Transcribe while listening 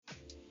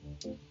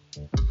See,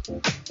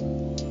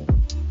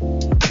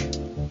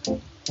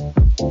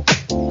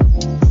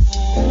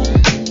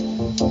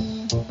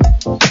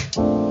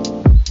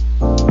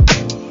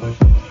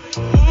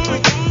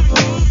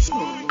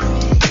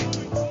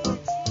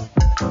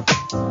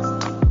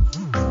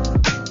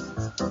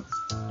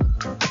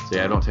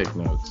 I don't take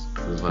notes.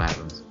 This is what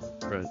happens.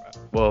 Right.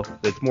 Well,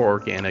 it's more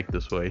organic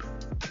this way.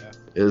 Yeah.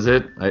 Is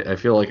it? I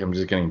feel like I'm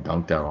just getting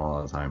dunked out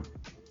all the time.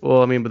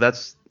 Well, I mean, but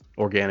that's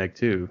organic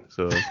too.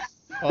 So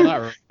Well,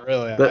 not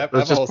really. That- I have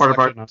that's a just whole part of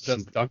our- section on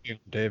just dunking on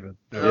David.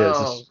 yeah, it's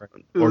just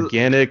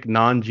organic,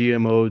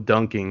 non-GMO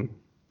dunking.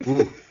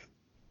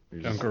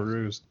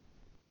 Dunkaroos.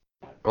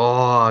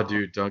 Oh,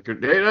 dude, Dunker.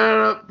 Hey,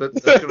 no.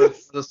 That's gonna be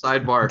the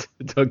sidebar.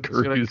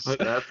 Dunkaroos.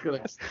 That's gonna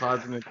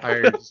cause an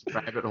entire just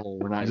rabbit hole.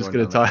 We're not We're just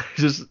going gonna down talk.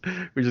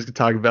 We're just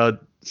gonna talk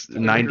about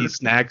 90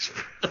 snacks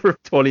for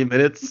 20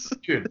 minutes.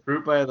 that. Dude,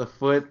 fruit by the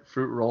foot,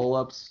 fruit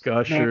roll-ups.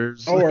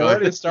 Gushers. Oh, we're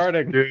already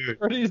starting. Dude,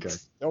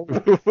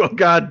 Oh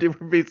God, dude,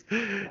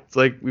 it's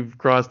like we've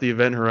crossed the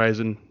event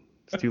horizon.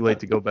 It's too late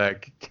to go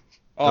back.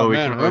 Oh No, we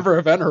man, can- remember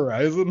Event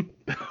Horizon?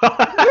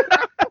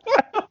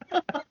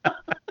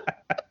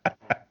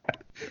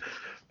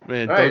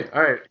 Man, all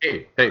right.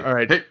 Hey. All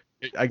right. Hey.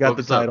 I got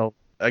the Focus up. title.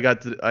 I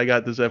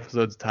got this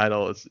episode's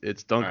title.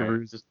 It's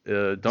Dunkaroos,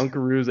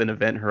 Dunkaroos and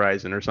Event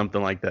Horizon or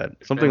something like that.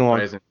 Something along.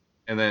 Horizon,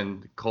 and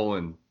then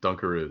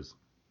Dunkaroos.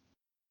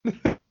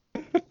 Oh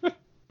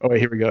wait,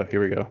 here we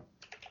go.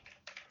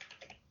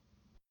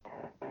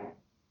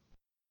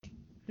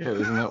 Yeah,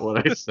 isn't that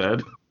what I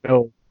said?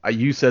 No,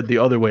 you said the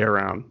other way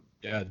around.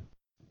 Yeah,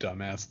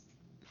 dumbass.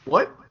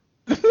 What?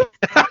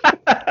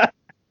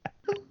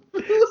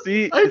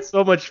 See, it's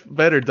so much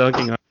better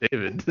dunking on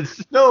David.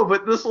 No,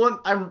 but this one,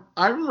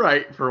 I'm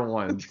right for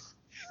once.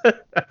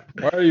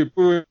 Why are you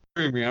booing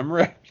me? I'm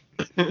right.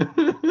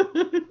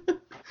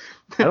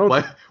 don't-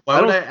 Why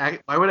would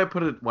I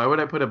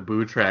put a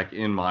boo track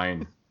in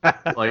mine?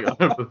 Like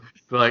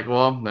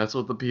well, that's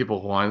what the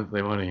people want.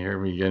 They want to hear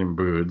me getting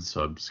booed,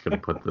 so I'm just gonna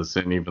put this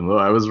in, even though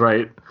I was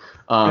right.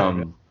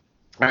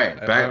 All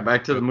right,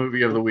 back to the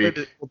movie of the week.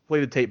 We'll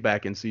play the tape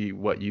back and see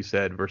what you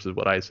said versus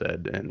what I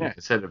said. And Yeah, I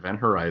said Event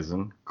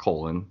Horizon,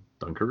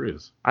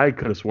 Dunkaroos. I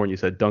could have sworn you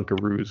said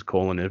Dunkaroos,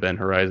 Event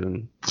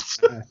Horizon.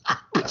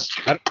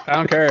 I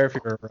don't care if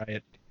you're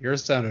right.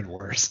 Yours sounded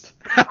worse.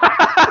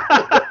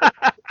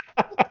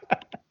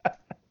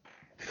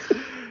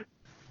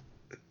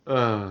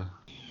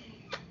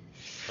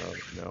 Oh,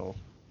 no.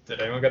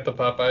 Did anyone get the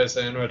Popeye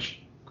sandwich?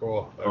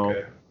 Cool.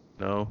 Okay.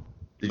 No.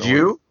 Did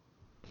you?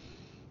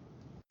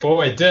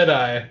 Boy, did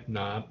I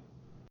not.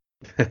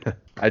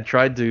 I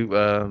tried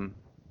to,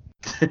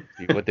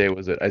 what day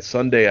was it?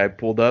 Sunday I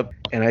pulled up,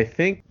 and I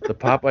think the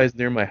Popeyes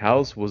near my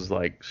house was,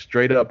 like,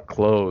 straight up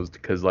closed,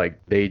 because, like,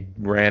 they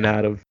ran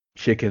out of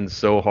chicken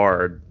so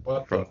hard.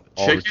 What from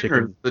the? all the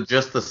chicken. Or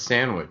just the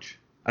sandwich?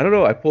 I don't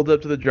know. I pulled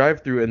up to the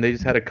drive-thru, and they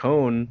just had a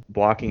cone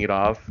blocking it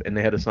off, and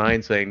they had a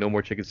sign saying no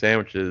more chicken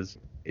sandwiches.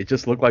 It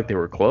just looked like they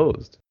were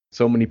closed.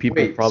 So many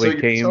people probably so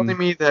came. You're telling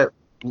me that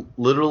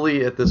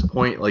literally at this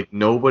point, like,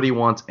 nobody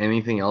wants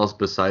anything else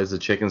besides the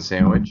chicken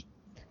sandwich?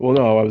 Well,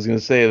 no, I was going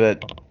to say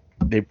that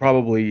they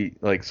probably,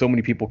 like, so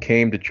many people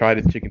came to try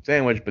the chicken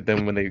sandwich, but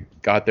then when they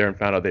got there and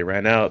found out they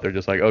ran out, they're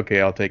just like,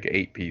 okay, I'll take an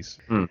 8-piece.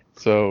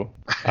 So,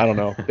 I don't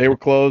know. They were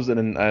closed,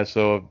 and then,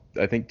 so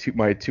I think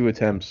my two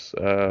attempts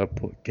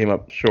came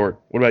up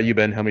short. What about you,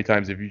 Ben? How many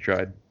times have you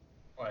tried?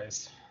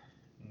 Twice.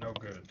 No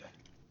good.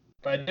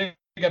 But I did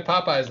get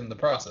Popeyes in the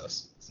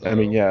process. So I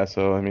mean, yeah,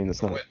 so, I mean,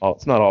 it's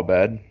not all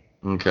bad.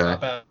 It's Okay.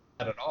 not bad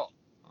at all,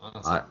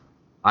 honestly.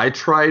 I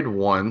tried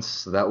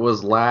once. That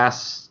was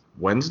last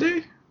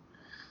Wednesday.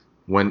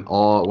 Went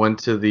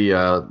to the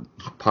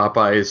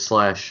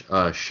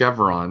Popeyes /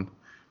 Chevron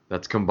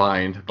that's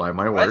combined by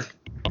my work.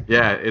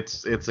 Yeah,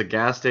 it's a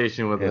gas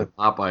station with a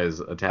Popeyes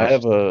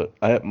attached.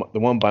 I have the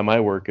one by my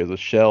work is a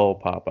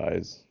Shell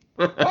Popeyes.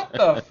 What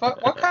the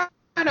fuck? What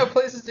kind of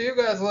places do you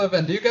guys live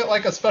in? Do you get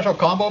like a special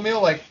combo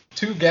meal, like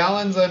 2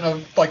 gallons and a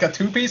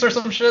 2-piece or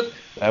some shit?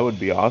 That would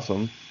be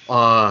awesome.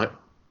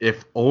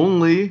 If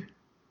only.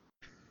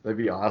 That'd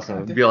be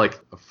awesome. It'd be like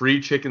a free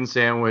chicken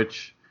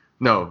sandwich.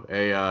 No,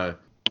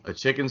 a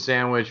chicken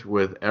sandwich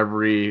with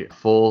every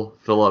full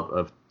fill-up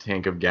of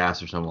tank of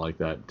gas or something like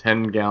that.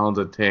 10 gallons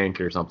a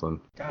tank or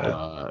something.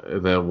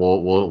 Then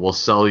we'll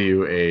sell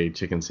you a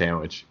chicken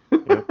sandwich.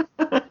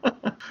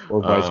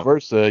 Or vice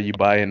versa, you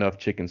buy enough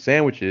chicken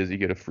sandwiches, you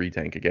get a free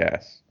tank of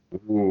gas.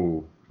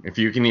 Ooh. If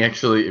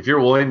you're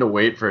willing to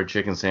wait for a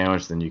chicken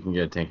sandwich, then you can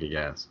get a tank of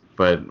gas.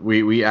 But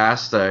we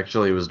asked,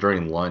 actually, it was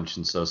during lunch,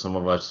 and so some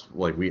of us,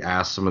 we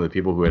asked some of the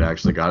people who had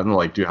actually gotten,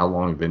 like, dude, how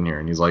long have you been here?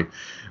 And he's like,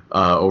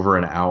 over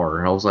an hour.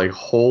 And I was like,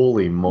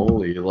 holy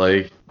moly,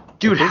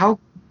 dude, how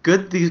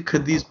good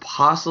could these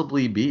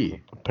possibly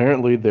be?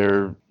 Apparently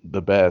they're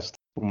the best,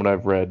 from what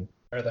I've read.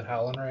 Better than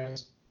Howlin'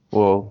 Rays?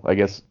 Well, I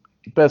guess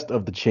best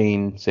of the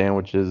chain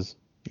sandwiches,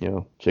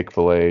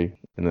 Chick-fil-A,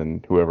 and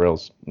then whoever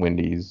else,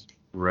 Wendy's.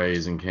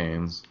 Rays and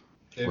Canes.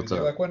 David, do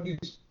you like Wendy's?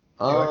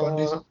 Do you like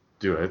Wendy's?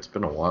 Dude, it's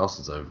been a while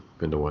since I've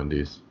been to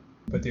Wendy's.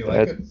 But do you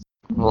like it?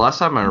 Well, last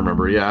time I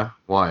remember, yeah.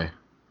 Why?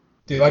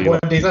 Do you like Do you-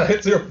 Wendy's that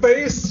hits your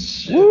face?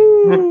 Shit.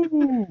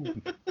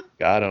 Woo!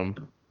 Got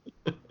him.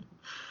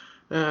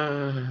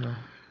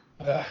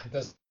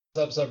 This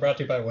episode brought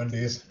to you by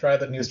Wendy's. Try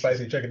the new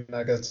spicy chicken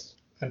nuggets.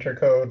 Enter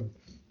code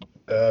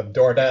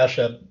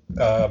DoorDash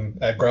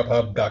at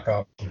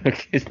Grubhub.com.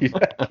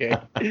 Okay.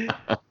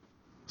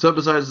 So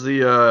besides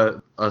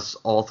the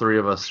all three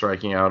of us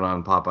striking out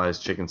on Popeye's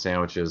chicken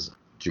sandwiches,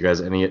 did you guys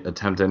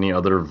attempt any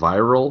other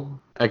viral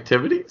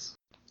activities?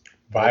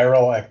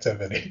 Viral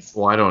activities.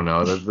 Well, I don't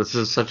know. This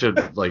is such a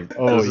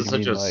Oh, this you is such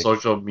mean a like-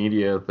 social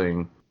media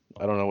thing.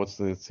 I don't know let's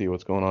see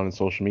what's going on in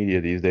social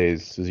media these days.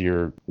 This is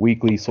your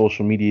weekly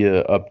social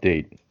media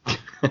update.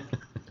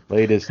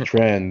 Latest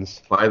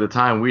trends. By the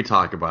time we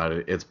talk about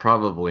it, it's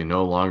probably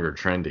no longer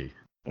trendy.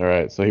 All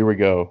right, so here we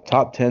go.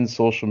 Top 10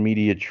 social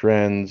media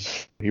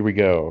trends. Here we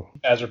go.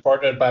 As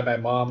reported by my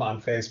mom on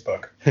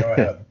Facebook. Go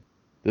ahead.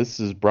 This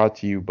is brought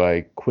to you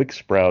by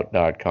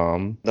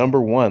quicksprout.com.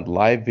 Number 1,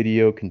 live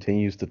video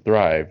continues to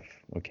thrive.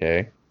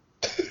 Okay.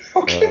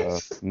 Okay.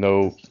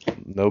 No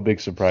big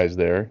surprise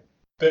there.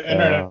 The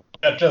internet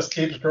just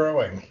keeps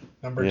growing.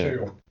 Number Yeah.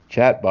 2.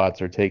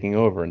 Chatbots are taking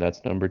over, and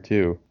that's number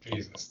 2.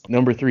 Jesus.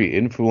 Number 3,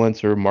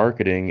 influencer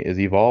marketing is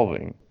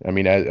evolving. I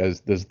mean,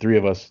 as the three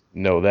of us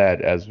know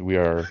that, as we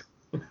are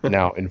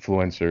now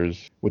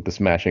influencers with the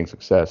smashing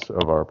success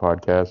of our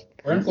podcast.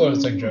 We're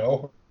influencing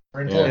Joe.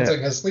 We're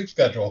influencing his sleep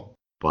schedule.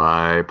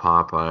 Bye,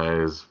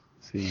 Popeyes.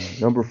 See,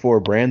 number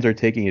 4, brands are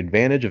taking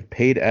advantage of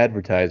paid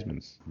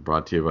advertisements.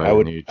 Brought to you by I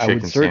would- the new I would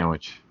chicken cer-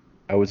 sandwich.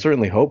 I would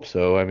certainly hope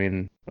so. I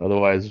mean,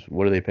 otherwise,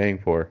 what are they paying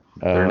for?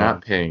 They're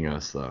not paying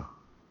us though.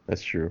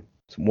 That's true.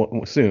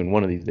 Soon,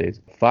 one of these days.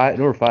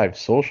 Number 5,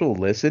 social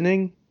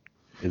listening.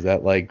 Is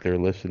that like they're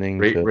listening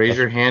to... Raise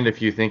your hand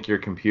if you think your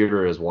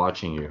computer is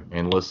watching you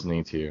and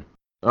listening to you.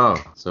 Oh,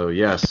 so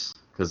yes,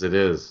 because it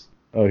is.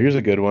 Oh, here's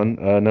a good one.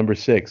 Number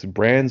 6,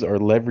 brands are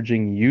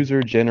leveraging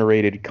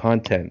user-generated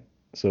content.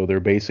 So they're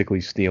basically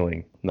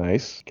stealing.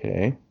 Nice.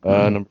 Okay.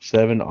 Number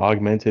 7,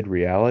 augmented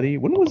reality.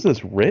 When was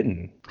this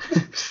written?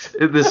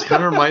 This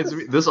kind of reminds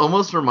me. This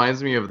almost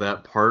reminds me of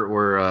that part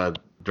where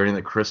during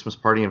the Christmas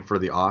party and for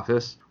The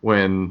Office,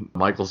 when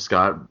Michael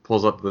Scott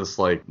pulls up this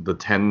the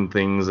 10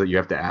 things that you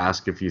have to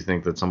ask if you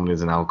think that someone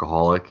is an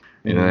alcoholic,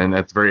 and then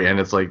at the very end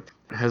it's like,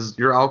 has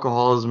your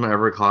alcoholism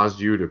ever caused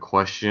you to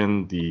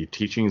question the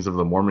teachings of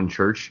the Mormon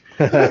Church?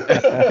 I'm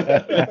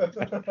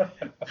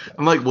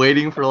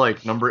waiting for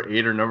number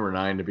 8 or number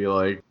 9 to be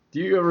like,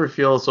 do you ever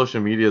feel social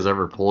media has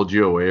ever pulled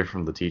you away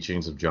from the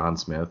teachings of John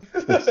Smith?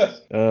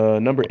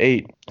 Number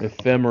 8,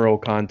 ephemeral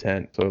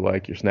content. So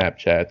like your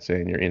Snapchats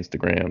and your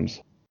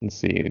Instagrams. Let's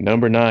see.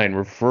 Number 9,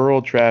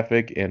 referral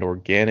traffic and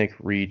organic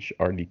reach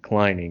are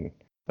declining.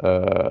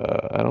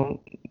 I don't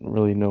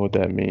really know what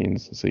that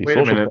means. Let's see. Wait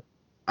a minute.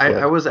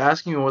 I was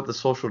asking you what the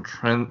social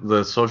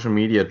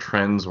media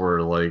trends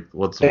were like.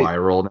 What's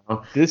viral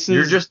now? This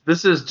is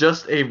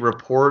just a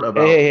report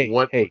about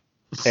what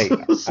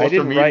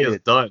social media has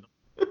done.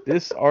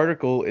 This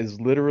article is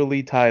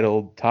literally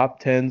titled Top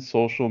 10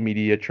 Social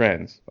Media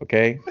Trends,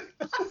 okay?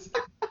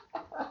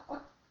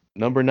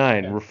 Number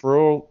 9,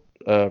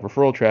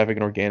 referral traffic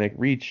and organic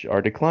reach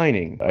are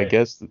declining. Wait. I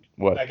guess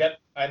what?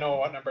 I know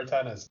what number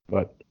 10 is.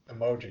 What?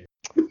 Emoji.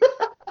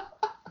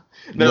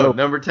 No,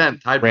 number 10,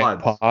 Tide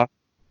Pods. Grandpa.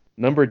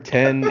 Number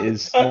 10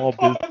 is small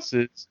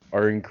businesses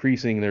are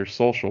increasing their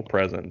social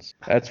presence.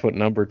 That's what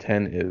number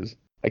 10 is.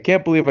 I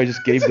can't believe I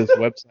just gave this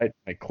website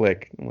my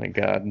click. Oh my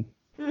god.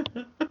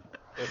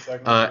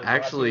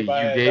 Actually,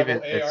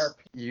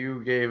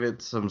 you gave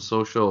it some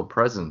social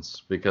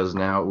presence because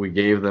now we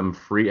gave them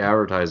free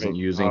advertising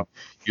using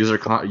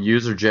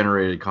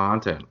user-generated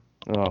content.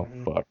 Oh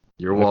fuck.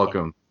 You're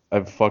welcome.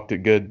 I've fucked it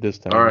good this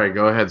time. All right,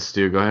 go ahead,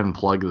 Stu. Go ahead and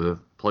plug the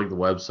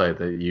website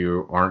that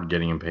you aren't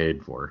getting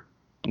paid for.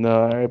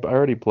 No, I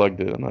already plugged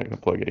it. I'm not gonna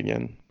plug it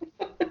again.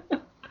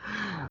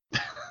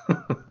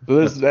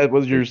 So that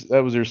was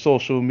your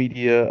social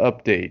media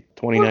update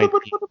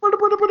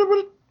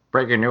 2019.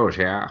 Breaking news,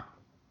 yeah.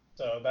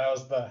 So that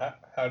was the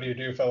How Do You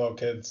Do, Fellow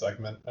Kids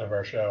segment of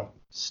our show.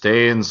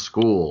 Stay in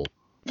school.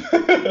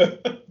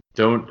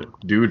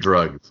 Don't do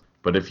drugs.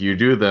 But if you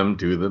do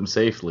them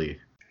safely.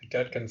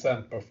 Get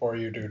consent before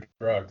you do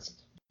drugs.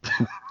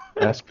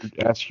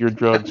 Ask your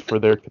drugs for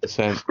their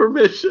consent.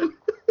 Permission.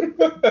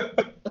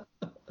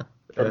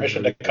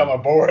 Permission to come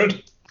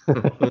aboard.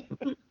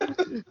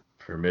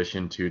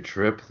 Permission to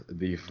trip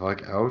the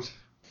fuck out.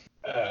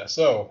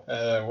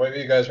 What have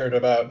you guys heard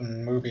about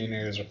in movie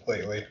news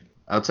lately?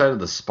 Outside of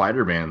the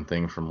Spider-Man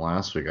thing from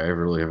last week, I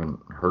really haven't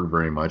heard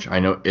very much. I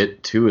know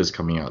It 2 is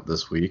coming out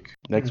this week.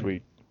 Next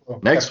week.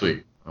 Next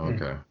week?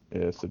 Okay.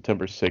 Yeah,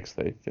 September 6th,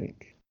 I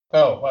think.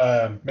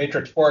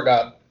 Matrix 4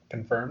 got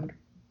confirmed,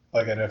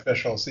 like an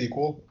official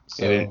sequel.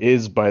 So And it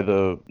is by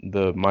the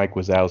Mike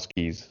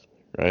Wazowskis,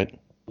 right?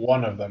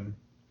 one of them.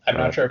 I'm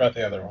not sure about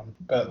the other one.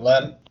 But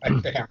Len, I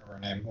can't remember her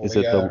name.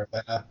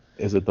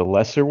 Is it the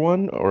lesser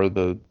one or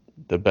the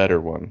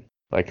better one?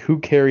 Like, who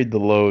carried the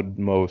load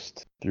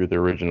most through the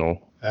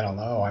original? I don't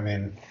know. I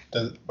mean,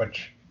 I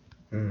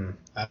don't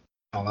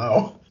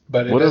know.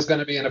 But it What is if- going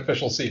to be an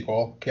official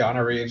sequel.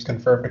 Keanu Reeves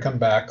confirmed to come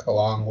back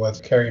along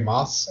with Carrie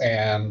Moss,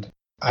 and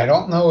I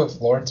don't know if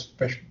Lawrence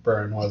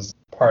Fishburne was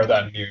part of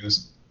that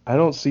news. I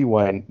don't see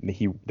why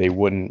they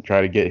wouldn't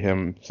try to get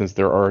him since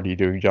they're already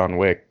doing John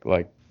Wick.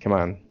 Like, come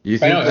on. You I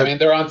think know. that I mean,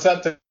 they're on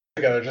set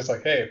together, just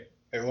like, hey,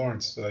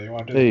 Lawrence, you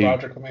want to do Hey. the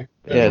project with me?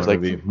 Yeah, you it's wanna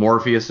like be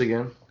Morpheus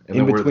again? And in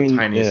then wear the between-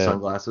 tiniest yeah.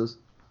 sunglasses?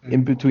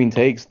 in between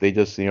takes, they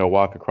just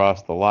walk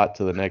across the lot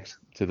to the next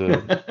to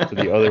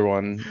the other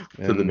one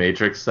To the and-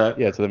 Matrix set?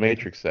 Yeah, to the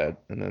Matrix set,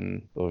 and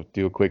then they'll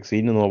do a quick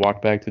scene and they'll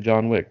walk back to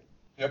John Wick.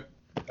 Yep.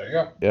 There you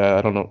go. Yeah,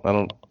 I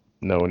don't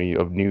know any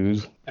of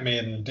news. I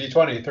mean,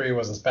 D23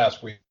 was this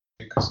past week,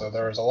 so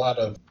there was a lot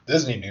of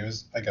Disney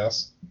news, I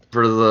guess.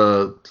 For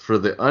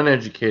the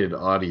uneducated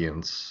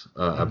audience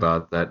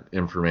about that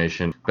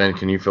information, Ben,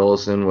 can you fill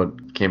us in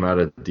what came out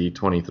at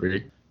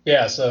D23?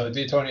 Yeah, so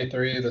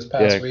D23 this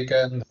past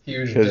weekend,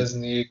 huge 'cause-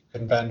 Disney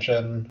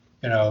convention.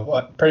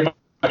 Pretty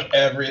much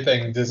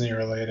everything Disney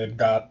related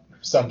got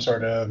some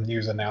sort of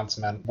news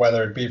announcement,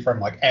 whether it be from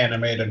like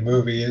animated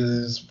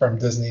movies from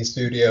Disney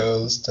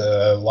Studios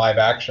to live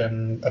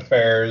action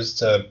affairs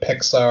to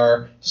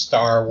Pixar,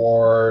 Star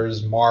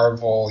Wars,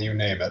 Marvel, you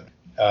name it.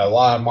 A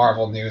lot of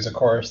Marvel news, of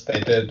course. They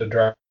did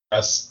address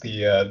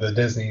the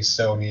Disney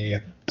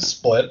Sony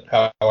split.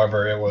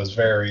 However, it was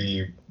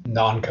very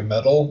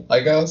non-committal, I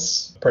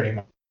guess. Pretty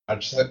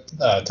much,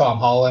 Tom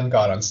Holland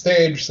got on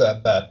stage,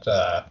 said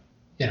that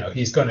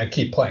he's going to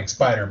keep playing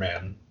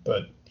Spider-Man,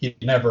 but he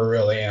never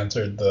really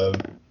answered the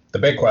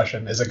big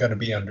question: is it going to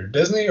be under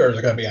Disney or is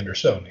it going to be under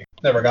Sony?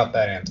 Never got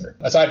that answer.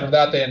 Aside from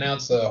that, they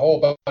announced a whole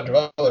bunch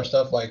of other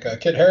stuff, like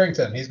Kit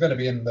Harington. He's going to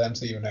be in the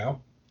MCU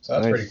now, so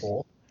that's Nice. pretty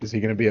cool. Is he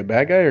gonna be a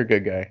bad guy or a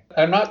good guy?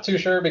 I'm not too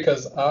sure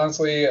because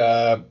honestly,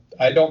 I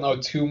don't know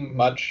too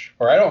much,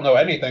 or I don't know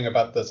anything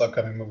about this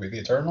upcoming movie, The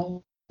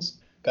Eternals.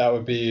 That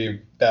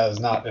is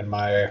not in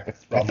my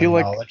realm feel of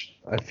like- knowledge.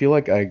 I feel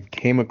like I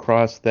came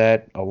across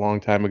that a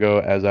long time ago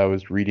as I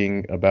was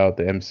reading about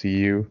the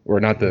MCU, or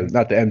not the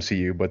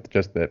MCU, but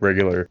just the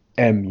regular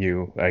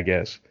MU, I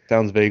guess.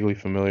 Sounds vaguely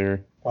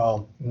familiar.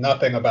 Well,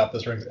 nothing about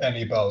this rings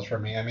any bells for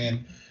me. I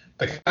mean,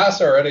 the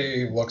cast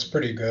already looks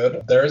pretty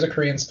good. There is a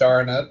Korean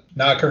star in it,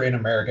 not Korean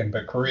American,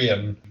 but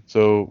Korean.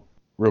 So,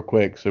 real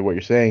quick, so what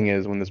you're saying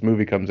is when this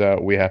movie comes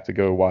out, we have to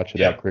go watch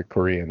it Yeah. at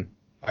Korean.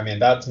 I mean,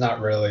 that's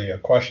not really a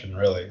question,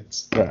 really.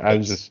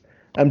 I'm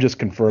just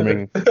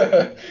confirming.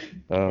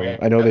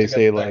 I know they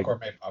say like,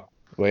 gourmet pop.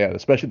 well, yeah,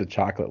 especially the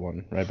chocolate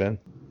one, right, Ben?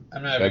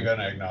 I'm not even going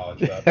to acknowledge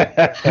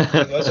that.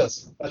 let's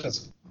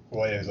just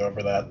glaze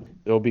over that.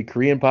 There'll be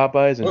Korean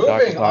Popeyes and Moving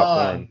chocolate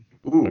popcorn.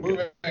 on. Ooh.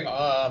 Moving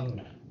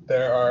on.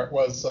 There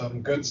was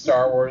some good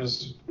Star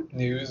Wars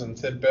news and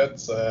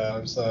tidbits.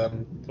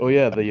 Some Oh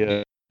yeah,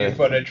 the new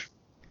footage.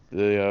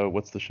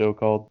 what's the show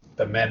called?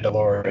 The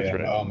Mandalorian. That's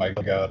right. Oh my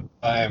god.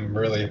 I am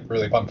really,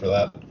 really pumped for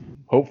that.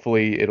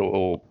 Hopefully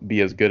it'll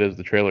be as good as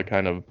the trailer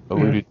kind of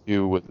alluded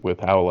to with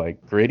how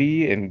like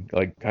gritty and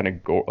like kind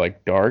of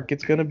like dark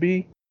it's gonna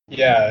be.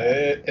 Yeah,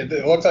 it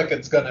looks like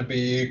it's going to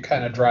be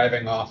kind of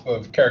driving off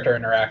of character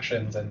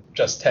interactions and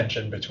just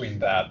tension between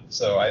that.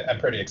 So I'm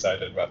pretty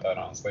excited about that,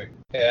 honestly.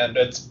 And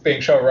it's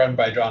being showrun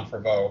by Jon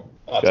Favreau.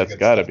 That's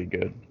gotta be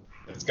good.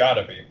 It's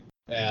gotta be.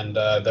 And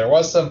there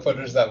was some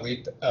footage that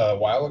leaked a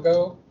while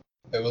ago.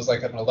 It was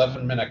like an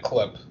 11-minute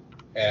clip,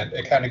 and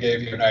it kind of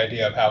gave you an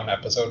idea of how an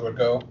episode would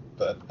go.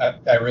 But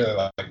I really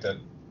liked it.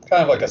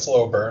 Kind of like a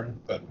slow burn,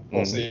 but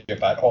we'll see if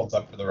that holds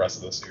up for the rest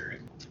of the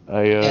series.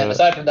 And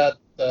aside from that,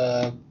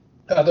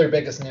 the other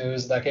biggest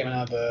news that came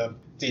out of the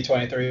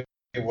D23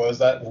 was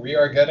that we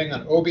are getting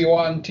an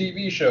Obi-Wan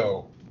TV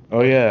show.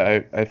 Oh yeah,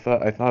 I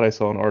thought I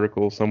saw an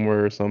article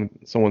somewhere,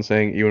 someone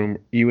saying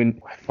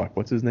Ewan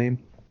what's his name?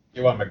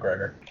 Ewan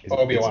McGregor.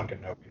 Obi-Wan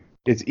Kenobi.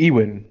 It's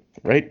Ewan,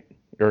 right?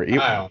 Or Ewan?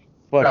 I don't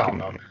Fucking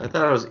know. I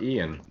thought it was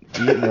Ian.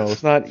 No,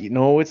 it's not.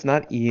 No, it's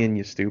not Ian.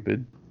 You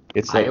stupid.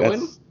 It's like Iwan?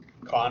 that's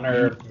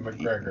Connor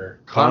McGregor.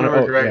 Conor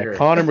oh, McGregor. Yeah,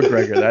 Conor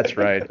McGregor. That's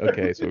right.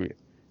 Okay, so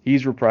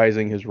he's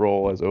reprising his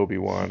role as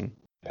Obi-Wan.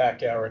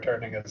 Pacquiao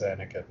returning as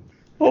Anakin.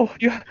 Oh,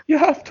 you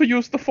have to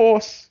use the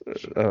Force.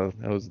 That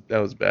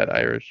was bad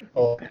Irish.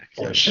 Oh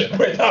shit!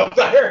 Wait, that was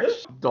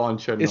Irish. Don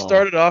should It know.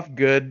 started off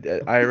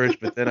good Irish,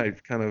 but then I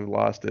kind of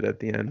lost it at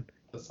the end.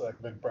 This has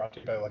been brought to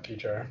you by Lucky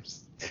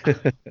Charms.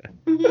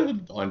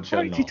 Don should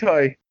Righty know.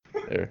 toy.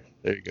 There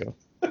you go.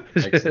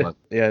 Excellent.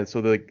 Yeah, so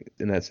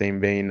in that same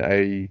vein,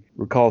 I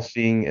recall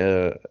seeing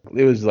it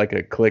was like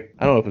a click.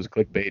 I don't know if it was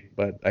clickbait,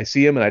 but I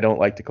see them and I don't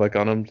like to click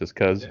on them just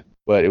because. Yeah.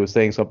 But it was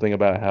saying something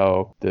about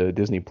how the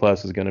Disney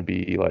Plus is going to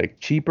be like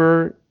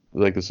cheaper,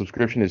 like the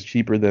subscription is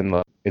cheaper than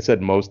it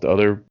said most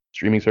other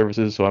streaming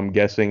services. So I'm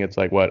guessing it's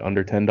like what,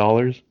 under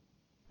 $10?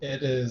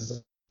 It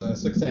is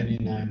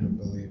 $6.99, I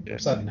believe, Yeah. or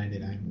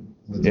 $7.99.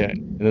 Yeah,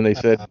 and then they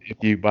said if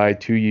you buy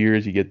 2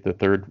 years, you get the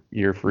third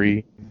year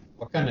free.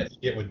 What kind of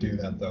idiot would do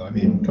that, though? I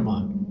mean, come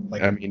on.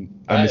 Like, I mean,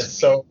 that is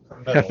so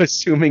I'm committal.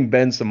 assuming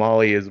Ben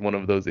Somali is one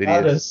of those idiots.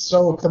 That is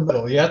so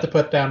committal. You have to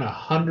put down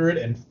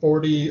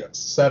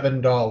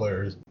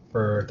 $147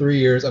 for 3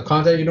 years of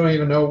content you don't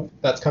even know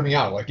that's coming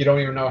out. Like, you don't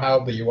even know how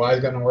the UI is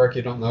going to work.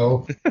 You don't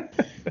know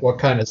what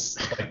kind of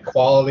like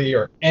quality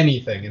or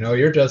anything.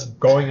 You're just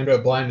going into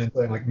it blind and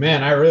saying like,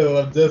 man, I really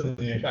love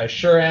Disney. I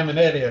sure am an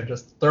idiot,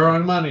 just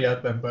throwing money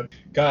at them. But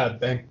God,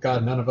 thank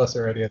God, none of us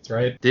are idiots,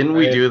 right? Didn't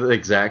we Right? do the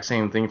exact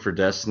same thing for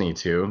Destiny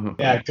too?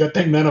 Yeah, good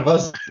thing none of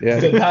us Yeah.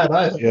 did that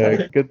either.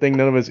 Yeah, good thing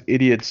none of us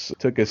idiots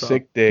took a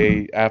sick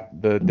day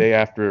the day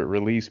after it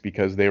released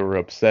because they were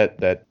upset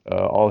that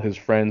all his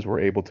friends were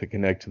able to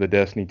connect to the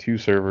Destiny 2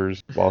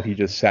 servers while he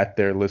just sat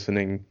there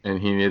listening. And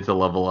he needed to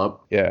level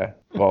up. Yeah,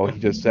 while he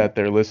just sat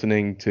there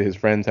listening to his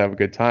friends have a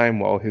good time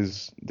while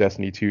his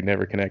Destiny 2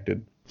 never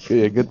connected.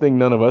 Yeah, good thing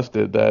none of us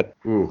did that.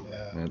 Ooh,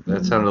 Yeah.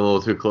 that sounded a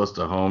little too close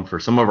to home for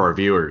some of our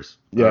viewers.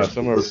 Yeah,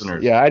 some of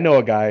listeners. Yeah, I know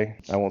a guy.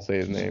 I won't say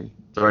his name.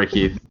 Sorry,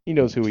 Keith. He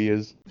knows who he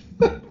is.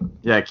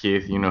 Yeah,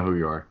 Keith, you know who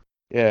you are.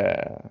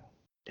 Yeah.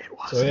 It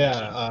was. So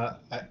yeah,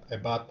 I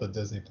bought the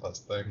Disney Plus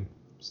thing.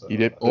 So. You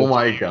did? Oh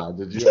my God!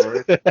 Did you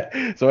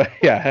already? So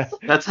yeah.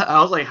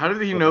 I was like, how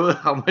did he know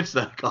how much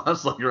that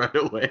cost like right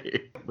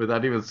away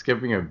without even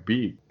skipping a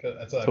beat?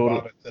 That's I Total-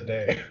 bought it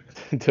today.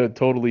 To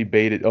totally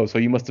bait it. Oh, so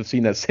you must have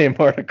seen that same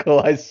article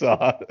I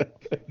saw.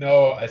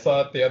 No, I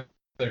saw it the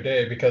other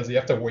day because you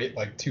have to wait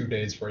like 2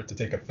 days for it to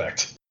take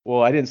effect.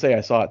 Well, I didn't say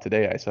I saw it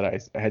today. I said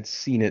I had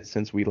seen it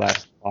since we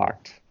last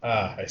talked.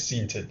 Ah, I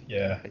seen it.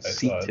 Yeah, I saw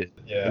seen it. it.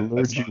 Yeah,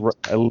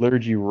 I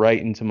lured you right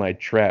into my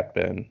trap,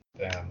 Ben.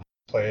 damn.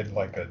 Played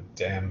like a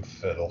damn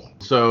fiddle.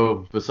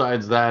 So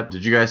besides that,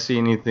 did you guys see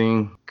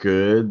anything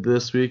good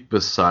this week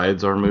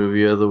besides our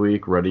movie of the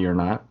week, Ready or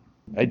Not?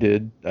 I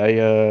did. I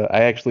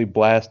actually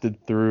blasted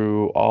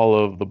through all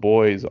of The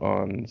Boys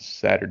on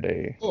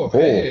Saturday. Oh,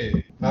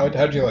 hey.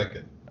 How'd you like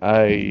it?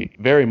 I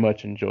very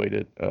much enjoyed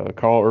it.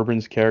 Carl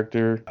Urban's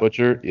character,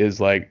 Butcher,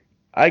 is like,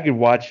 I could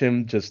watch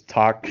him just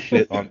talk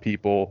shit on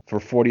people for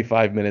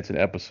 45 minutes an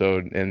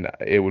episode, and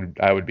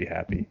I would be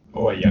happy.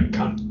 Oh, yeah,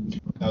 cunt.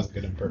 That was a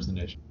good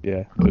impersonation.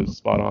 Yeah, it was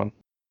spot on.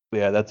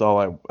 Yeah, I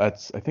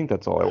think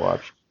that's all I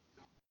watched.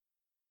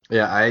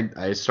 Yeah,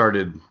 I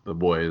started The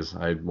Boys.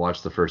 I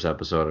watched the first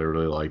episode. I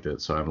really liked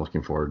it, so I'm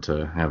looking forward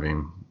to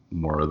having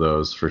more of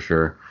those for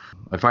sure.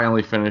 I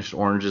finally finished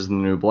Orange is the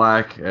New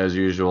Black, as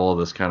usual,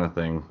 this kind of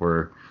thing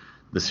where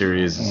the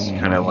series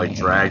kind of like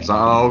drags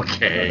on.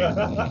 Okay.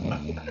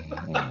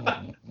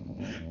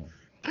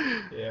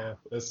 Yeah.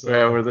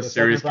 Yeah, where the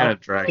series kind of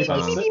drags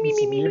on.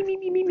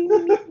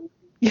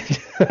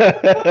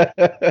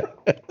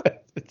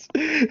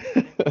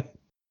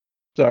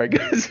 Sorry,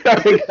 guys.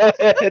 Sorry, go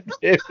ahead,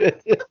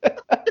 David.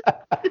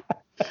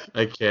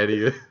 I can't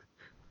even.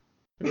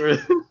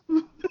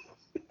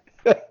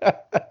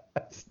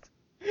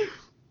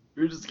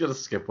 We're just gonna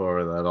skip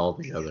over that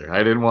altogether. I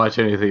didn't watch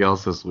anything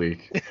else this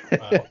week.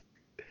 Wow.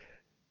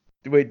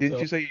 Wait, didn't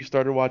you say you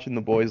started watching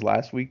The Boys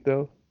last week,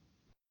 though?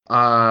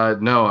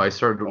 No, I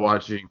started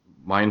watching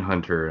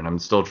Mindhunter, and I'm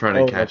still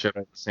trying to catch up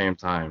right. at the same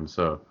time.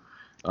 So.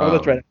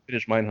 That's right. I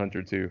finished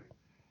Mindhunter, too.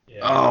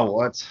 Yeah. Oh,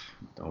 what?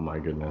 Oh my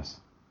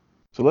goodness.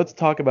 So let's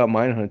talk about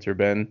Mindhunter,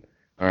 Ben.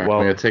 All right, Well-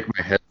 I'm gonna take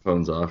my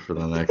headphones off for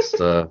the next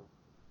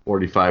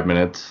 45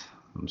 minutes.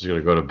 I'm just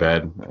gonna go to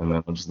bed, and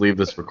then I'll just leave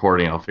this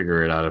recording. I'll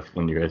figure it out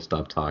when you guys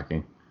stop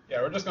talking.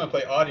 Yeah, we're just going to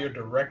play audio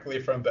directly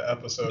from the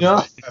episode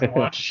Yeah. and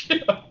watch.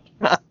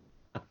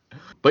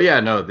 But yeah,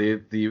 no,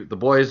 the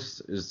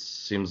Boys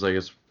seems like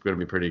it's gonna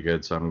be pretty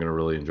good, so I'm gonna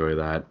really enjoy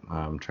that.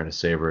 I'm trying to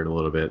savor it a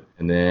little bit,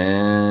 and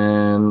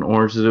then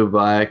Orange is the New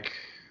Black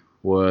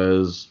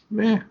was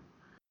kind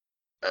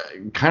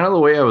of the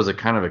way I was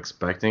kind of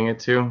expecting it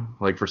to.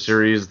 Like for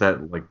series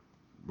that like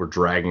were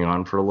dragging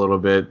on for a little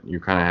bit, you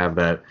kind of have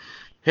that.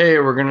 Hey,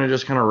 we're gonna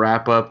just kind of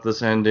wrap up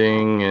this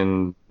ending,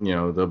 and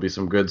there'll be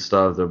some good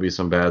stuff, there'll be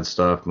some bad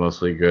stuff,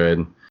 mostly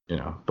good.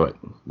 But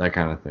that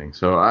kind of thing.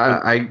 So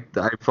I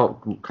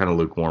felt kind of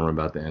lukewarm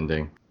about the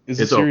ending. Is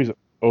the series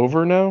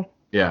over now?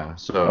 Yeah,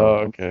 so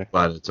okay.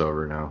 Glad it's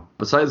over now.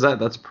 Besides that,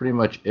 that's pretty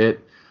much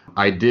it.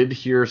 I did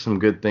hear some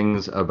good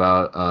things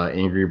about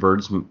Angry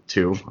Birds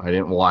 2. I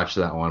didn't watch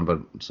that one, but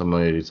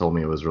somebody told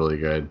me it was really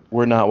good.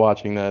 We're not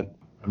watching that.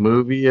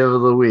 Movie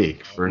of the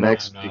week for No,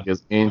 next I'm week not.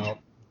 is No.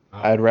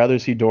 I'd rather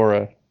see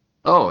Dora.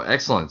 Oh,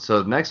 excellent.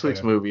 So next week's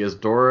Okay. movie is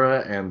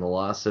Dora and the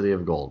Lost City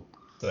of Gold.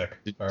 Sick.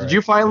 Did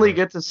you finally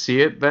get to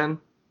see it, Ben?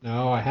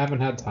 No, I haven't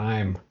had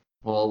time.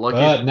 Well, lucky.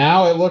 But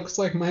now it looks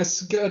like my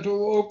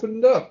schedule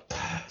opened up.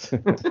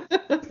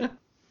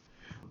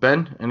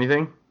 Ben,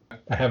 anything?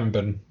 I haven't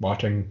been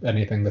watching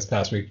anything this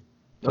past week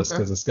just Okay.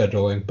 because of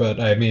scheduling. But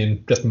I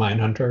mean, just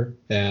Mindhunter,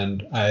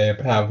 and I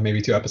have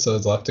maybe 2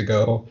 episodes left to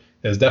go.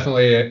 It's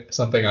definitely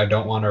something I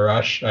don't want to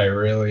rush. I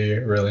really,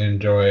 really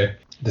enjoy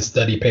the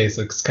steady pace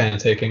it's kind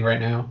of taking right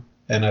now,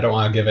 and I don't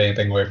want to give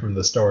anything away from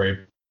the story,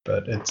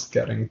 but it's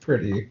getting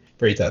pretty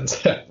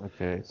tense.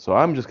 Okay, so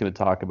I'm just going to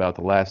talk about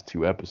the last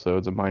 2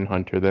 episodes of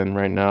Mindhunter then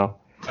right now.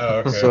 Oh,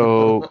 okay.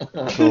 So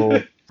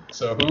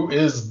So who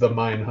is the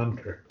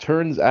Mindhunter?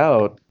 turns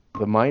out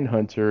the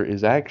Mindhunter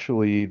is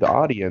actually the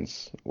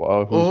audience who's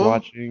Oh.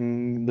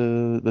 watching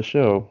the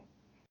show.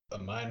 The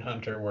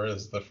Mindhunter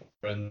was the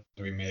friend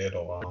we made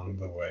along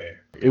the way.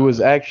 It was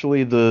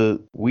actually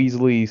the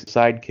Weasley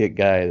sidekick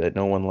guy that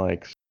no one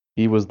likes.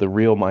 He was the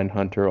real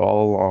Mindhunter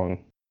all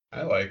along.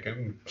 I like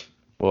him.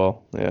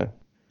 Well, yeah.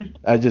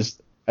 I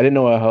didn't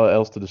know how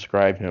else to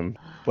describe him.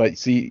 But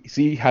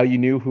see how you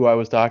knew who I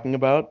was talking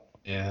about?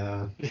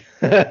 Yeah.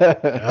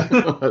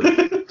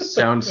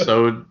 Sounds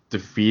so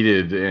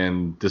defeated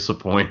and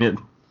disappointed.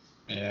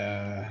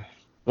 Yeah.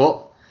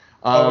 Well,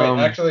 Oh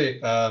wait, actually,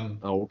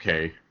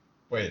 okay.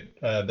 wait.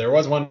 There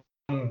was one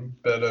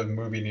bit of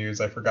movie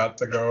news I forgot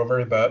to go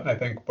over that I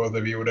think both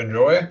of you would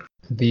enjoy.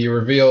 The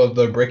reveal of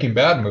the Breaking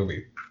Bad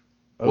movie.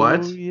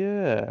 What? Oh,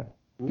 yeah.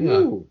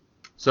 Ooh.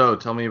 So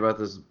tell me about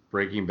this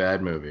Breaking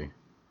Bad movie.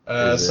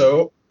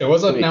 So it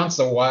was announced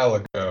a while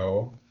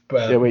ago,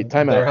 but Yeah, wait,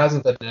 time there out.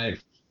 hasn't been any.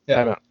 Yeah.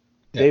 Time out.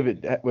 Yeah.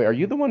 David, wait, are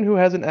you the one who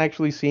hasn't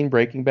actually seen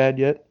Breaking Bad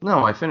yet?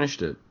 No, I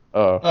finished it.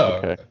 Oh, Oh,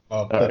 okay.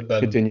 Well, right,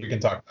 then continue. we can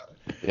talk about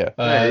it. Yeah.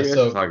 Yeah, you guys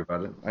So can talk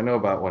about it. I know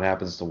about what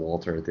happens to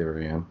Walter at the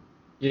very end.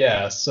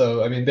 yeah,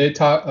 so I mean, they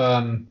talk.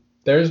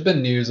 There's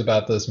been news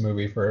about this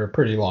movie for a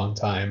pretty long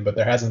time, but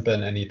there hasn't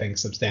been anything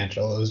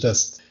substantial. It was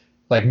just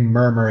like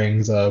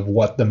murmurings of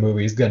what the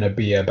movie's gonna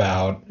be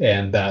about,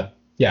 and that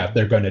yeah,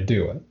 they're gonna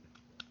do it.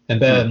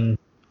 And then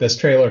this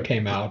trailer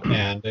came out,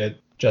 and it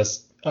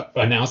just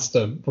announced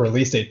a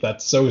release date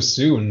that's so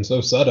soon,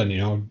 so sudden.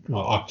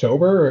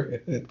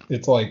 October.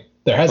 It's like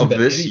there hasn't Of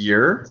been this any.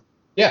 year?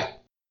 Yeah,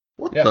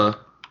 What Yeah. the?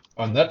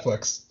 on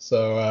Netflix.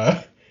 So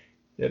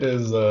it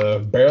is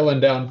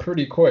barreling down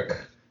pretty quick.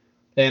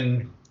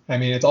 And I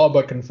mean, it's all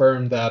but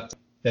confirmed that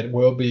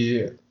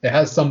it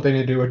has something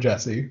to do with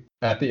Jesse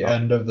at the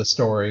end of the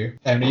story.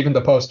 And even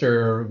the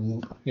poster,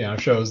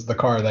 shows the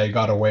car they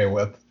got away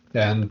with.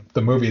 And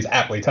the movie is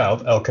aptly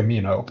titled El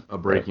Camino. A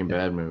Breaking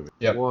Bad movie.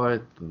 Yep.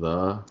 What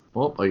the?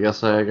 Well, I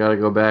guess I gotta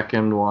go back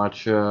and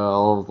watch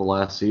all of the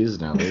last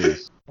season at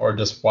least. Or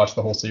just watch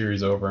the whole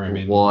series over. I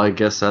mean, Well, I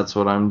guess that's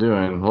what I'm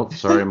doing. Oh,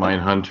 sorry,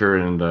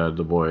 Mindhunter and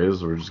Du Bois.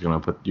 We're just gonna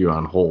put you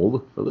on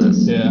hold for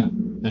this. yeah.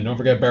 And don't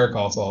forget Better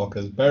Call Saul,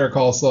 because Better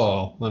Call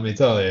Saul, let me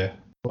tell you,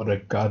 what a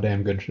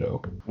goddamn good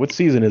show. What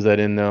season is that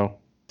in now?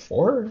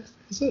 4,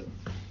 is it?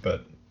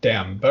 But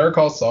damn, Better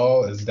Call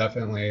Saul is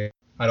definitely,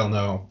 I don't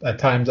know. At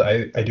times,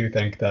 I do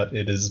think that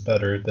it is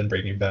better than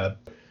Breaking Bad.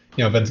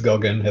 Vince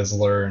Gilligan has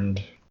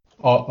learned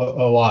a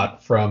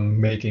lot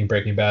from making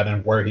Breaking Bad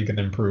and where he can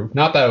improve.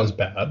 Not that it was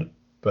bad,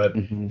 but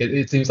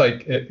it seems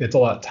like it's a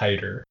lot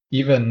tighter.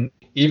 Even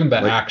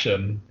the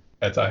action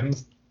at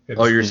times.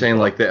 Oh, you're saying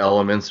like the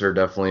elements are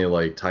definitely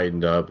like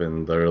tightened up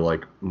and they're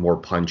like more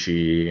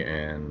punchy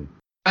and.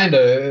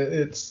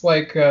 Kinda. It's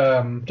like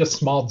just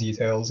small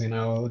details,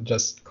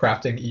 just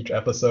crafting each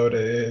episode.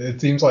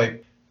 It seems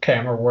like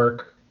camera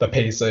work, the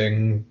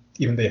pacing,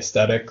 even the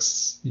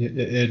aesthetics.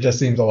 It just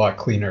seems a lot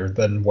cleaner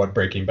than what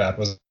Breaking Bad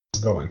was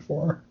going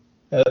for,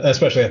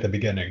 especially at the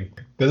beginning.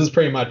 This is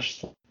pretty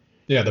much,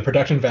 the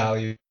production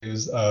values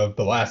of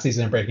the last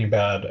season of Breaking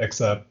Bad,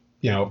 except,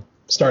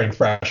 starting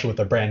fresh with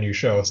a brand new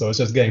show. So it's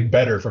just getting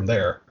better from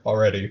there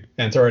already.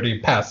 And it's already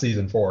past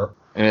season 4.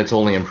 And it's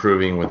only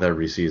improving with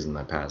every season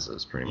that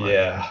passes, pretty much.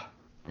 Yeah.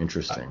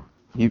 Interesting.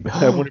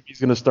 I wonder if he's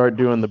going to start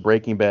doing the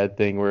Breaking Bad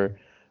thing where,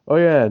 oh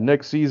yeah,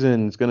 next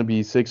season it's going to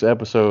be 6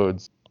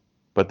 episodes,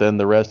 but then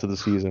the rest of the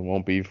season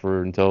won't be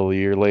until a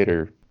year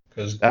later.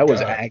 That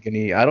was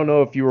agony. I don't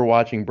know if you were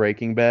watching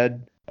Breaking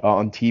Bad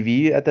on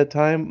TV at that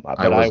time, but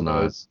I was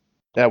not.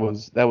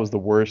 That was the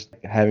worst,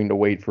 having to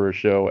wait for a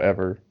show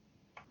ever.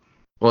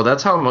 Well,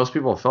 that's how most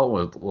people felt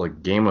with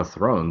like Game of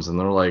Thrones, and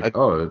they're like,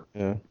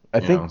 I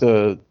think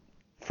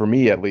for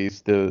me at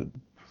least, the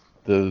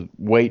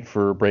wait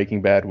for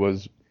Breaking Bad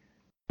was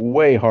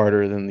way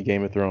harder than the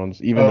Game of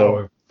Thrones, even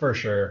though for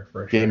sure.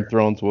 Game of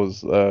Thrones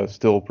was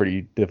still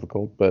pretty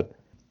difficult, but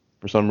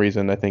for some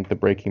reason I think the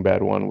Breaking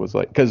Bad one was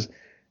like, because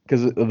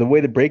the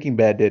way the Breaking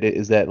Bad did it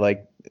is that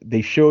like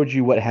they showed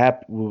you what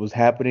was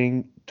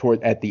happening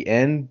at the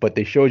end, but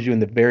they showed you in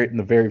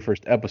the very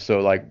first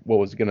episode like what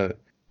was gonna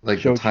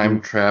like the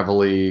time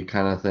travel-y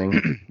kind of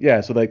thing.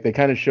 Yeah, so like they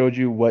kind of showed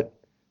you what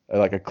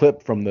like a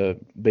clip from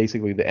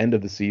basically the end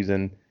of the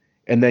season,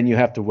 and then you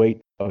have to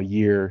wait a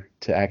year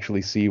to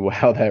actually see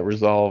how that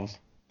resolves.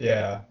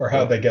 Yeah, or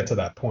how they get to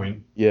that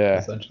point. Yeah,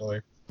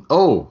 essentially.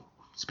 Oh,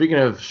 speaking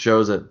of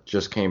shows that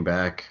just came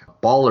back,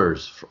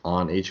 Ballers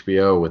on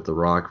HBO with The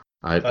Rock.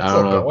 I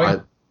don't know.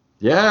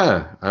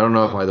 I don't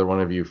know if either one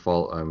of you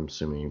follow. I'm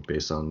assuming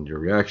based on your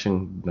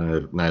reaction,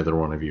 neither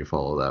one of you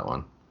follow that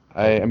one.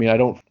 I mean, I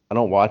don't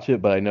watch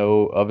it, but I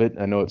know of it.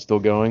 I know it's still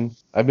going.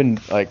 I've been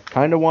like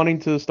kind of wanting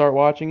to start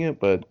watching it,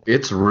 but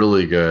it's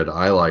really good.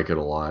 I like it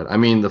a lot. I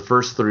mean, the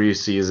first 3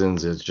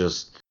 seasons is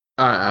just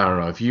I don't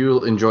know, if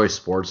you enjoy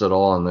sports at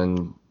all and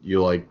then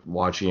you like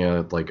watching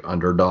a like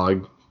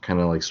underdog kind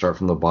of like start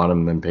from the bottom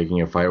and then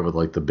picking a fight with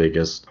like the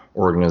biggest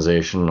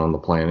organization on the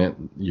planet,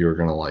 you're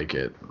going to like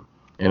it.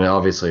 And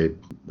obviously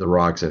The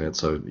Rock's in it,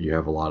 so you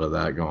have a lot of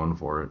that going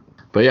for it.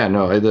 But yeah,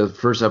 no, the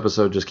first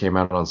episode just came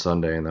out on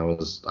Sunday, and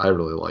I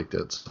really liked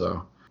it.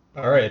 So.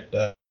 All right,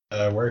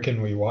 where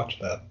can we watch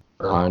that?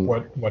 Or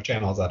what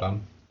channel is that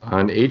on?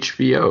 on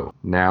HBO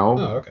now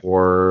Oh, okay.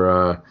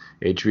 or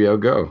HBO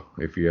Go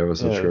if you have a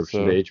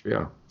subscription to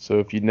HBO. So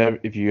if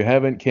you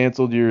haven't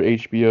canceled your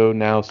HBO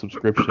Now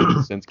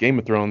subscription since Game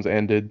of Thrones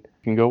ended,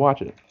 you can go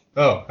watch it.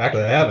 Oh,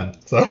 actually, I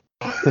haven't. So,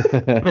 well, I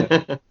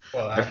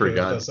actually, it's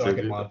forgot just so I to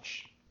can do that.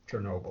 watch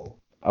Chernobyl.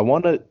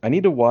 I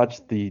need to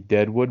watch the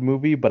Deadwood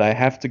movie, but I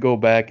have to go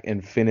back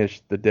and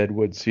finish the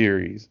Deadwood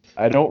series.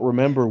 I don't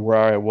remember where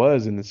I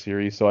was in the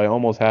series, so I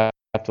almost have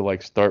to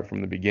like start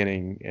from the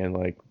beginning and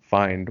like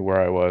find where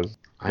I was.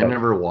 I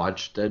never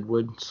watched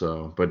Deadwood,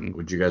 but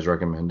would you guys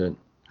recommend it?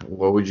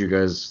 What would you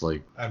guys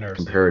like I've never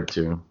seen compare it. it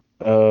to?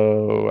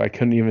 Oh, I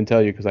couldn't even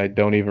tell you because I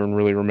don't even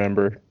really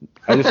remember.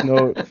 I just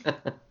know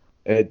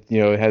it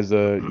has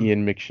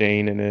Ian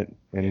McShane in it,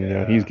 and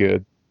he's Yeah.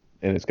 good,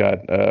 and it's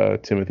got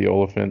Timothy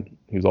Olyphant,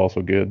 who's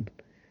also good.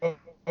 Oh,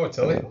 Uh,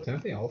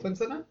 Timothy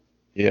Olyphant's in it?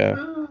 yeah.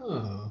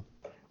 Oh.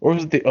 Or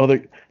was it the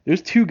other?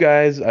 There's two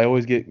guys I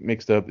always get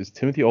mixed up. It's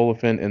Timothy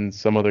Oliphant and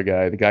some other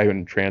guy, the guy who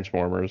in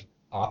Transformers.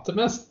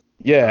 Optimist?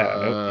 Yeah,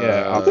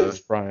 uh,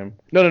 Optimus Prime.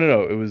 No.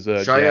 It was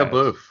Shia Jazz.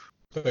 LaBeouf.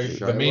 The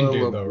Shia main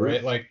dude, though, LaBeouf.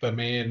 right? Like the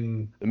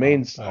main. The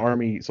main Uh,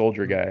 army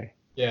soldier guy.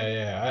 yeah.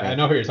 I Yeah.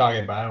 know who you're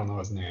talking about. I don't know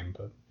his name,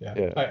 but yeah.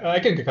 Yeah. I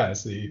can kind of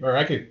see, or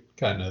I could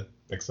kind of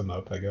mix them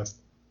up, I guess.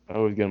 I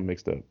always get them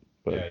mixed up.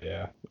 But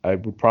Yeah. I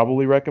would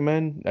probably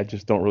recommend. I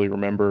just don't really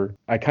remember.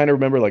 I kind of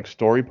remember like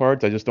story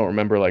parts. I just don't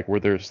remember like were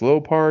there slow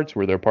parts?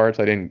 Were there parts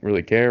I didn't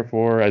really care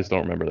for? I just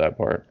don't remember that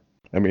part.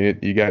 I mean,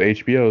 you got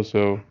HBO,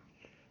 so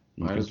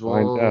you Might can as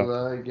find out.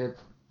 well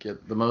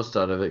get the most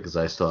out of it because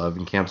I still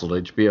haven't canceled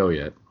HBO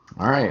yet.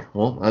 All right,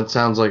 well that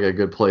sounds like a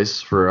good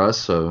place for us.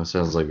 So it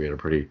sounds like we had a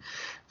pretty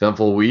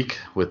eventful week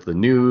with the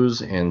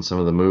news and some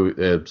of the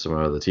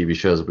TV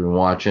shows that we've been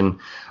watching.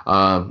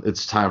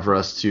 It's time for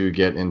us to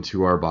get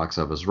into our box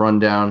office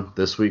rundown.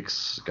 This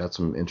week's got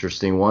some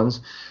interesting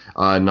ones.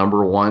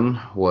 Number one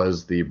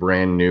was the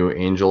brand new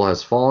Angel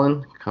Has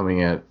Fallen,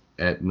 coming at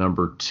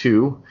number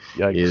two.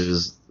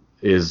 Yikes.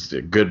 Is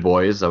Good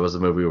Boys. That was the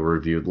movie we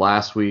reviewed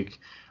last week.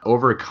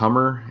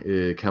 Overcomer,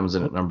 it comes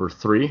in at number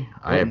three.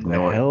 I have What the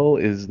no hell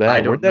is that? I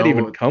don't Where'd that know.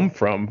 even come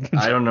from?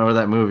 I don't know where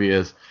that movie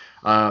is.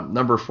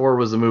 Number four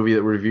was the movie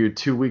that we reviewed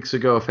 2 weeks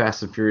ago.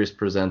 Fast and Furious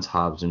presents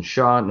Hobbs and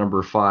Shaw.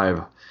 Number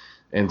five,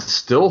 and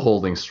still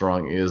holding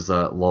strong, is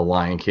The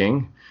Lion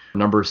King.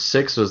 Number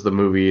six was the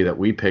movie that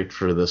we picked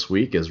for this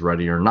week, is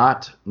Ready or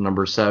Not.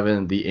 Number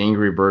seven, The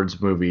Angry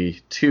Birds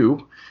Movie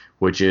 2,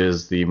 which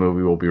is the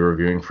movie we'll be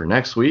reviewing for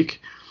next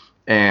week.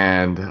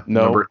 And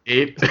No. number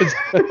eight.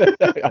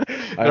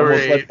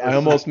 I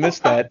almost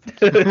missed that.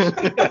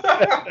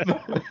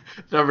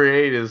 Number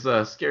eight is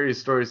Scary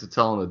Stories to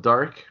Tell in the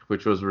Dark,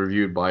 which was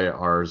reviewed by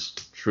ours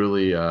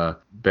truly,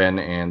 Ben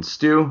and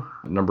Stu.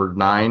 Number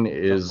nine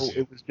is.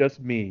 It was just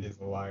me. He's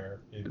a liar.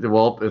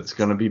 Well, it's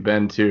going to be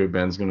Ben too.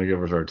 Ben's going to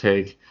give us our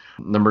take.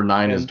 Number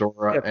nine is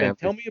Dora. Yeah, Ben, and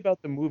tell me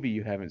about the movie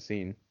you haven't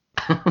seen.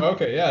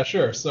 Okay, yeah,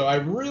 sure. So I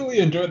really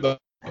enjoyed the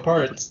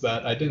parts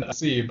that I didn't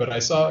see, but I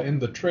saw in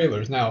the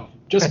trailers. Now,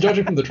 just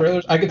judging from the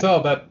trailers, I can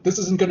tell that this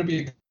isn't going to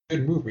be a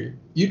good movie.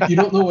 You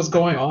don't know what's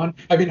going on.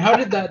 I mean, how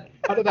did that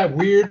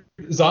weird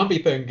zombie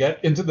thing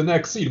get into the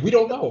next scene? We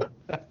don't know.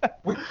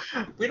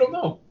 We don't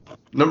know.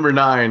 Number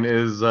nine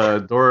is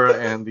Dora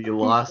and the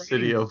Lost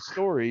City of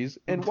Stories,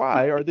 and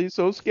why are they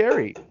so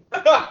scary?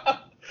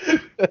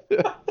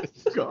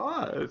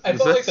 God. I Is felt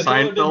that like the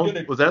trailer didn't get Seinfeld?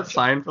 it. Was that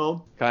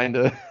Seinfeld?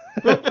 Kinda.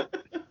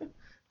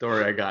 Don't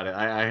worry, I got it.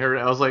 I heard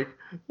it. I was like,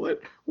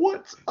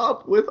 what's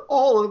up with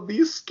all of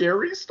these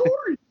scary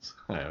stories?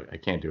 I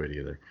can't do it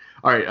either.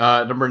 All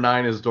right, number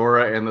nine is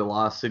Dora and the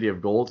Lost City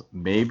of Gold.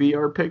 Maybe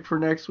our pick for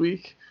next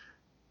week.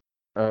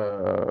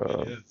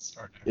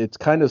 It's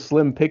kind of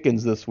slim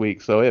pickings this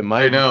week, so it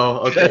might. I know.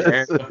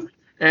 Okay.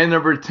 And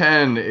number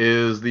 10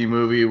 is the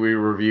movie we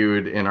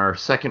reviewed in our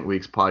second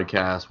week's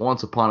podcast,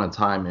 Once Upon a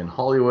Time in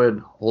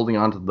Hollywood, holding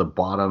on to the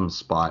bottom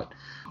spot.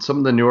 Some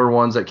of the newer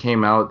ones that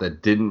came out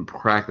that didn't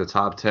crack the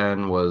top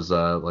 10 was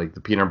like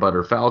the Peanut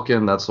Butter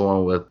Falcon. That's the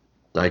one with,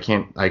 I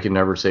can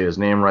never say his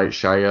name right,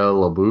 Shia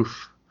LaBeouf?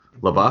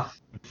 LaBeouf.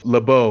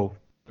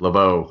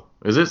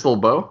 Is this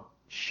LaBeouf?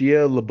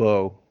 Shia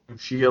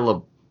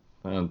LaBeouf.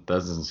 That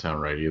doesn't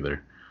sound right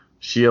either.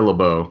 Shia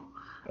LaBeouf.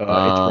 It's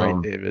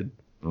right, David.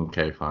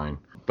 Okay, fine.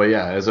 But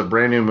yeah, as a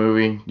brand new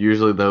movie,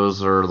 usually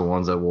those are the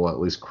ones that will at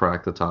least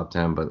crack the top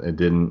 10, but it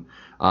didn't.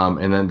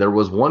 And then there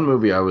was one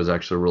movie I was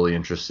actually really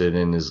interested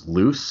in, is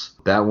Loose.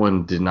 That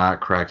one did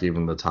not crack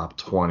even the top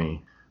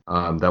 20.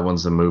 That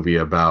one's a movie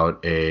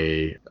about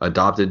a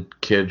adopted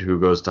kid who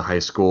goes to high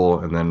school,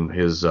 and then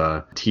his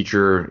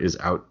teacher is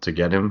out to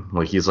get him.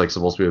 Like, he's like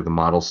supposed to be the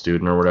model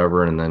student or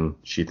whatever, and then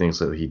she thinks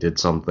that he did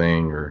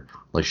something, or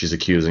like she's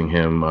accusing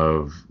him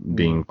of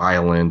being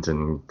violent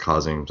and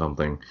causing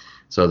something.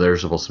 So they're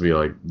supposed to be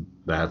like,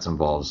 that's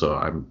involved. So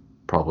I'm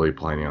probably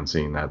planning on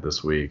seeing that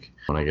this week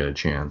when I get a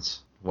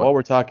chance. While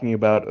we're talking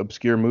about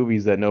obscure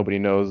movies that nobody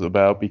knows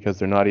about because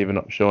they're not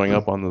even showing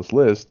up on this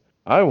list,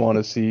 I want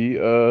to see,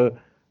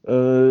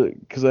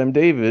 because I'm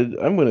David,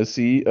 I'm going to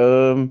see,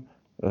 what's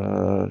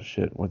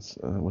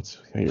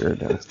here?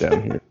 It's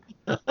down here.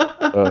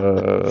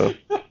 Uh,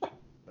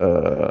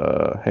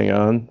 hang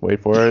on.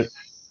 Wait for it.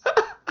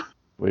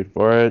 Wait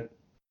for it.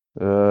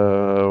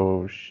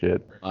 Oh,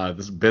 shit.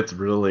 This bit's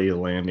really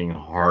landing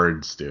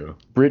hard, Stu.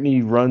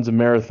 Brittany runs a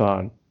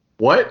marathon.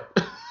 What?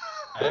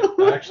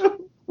 I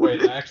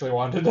actually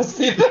wanted to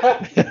see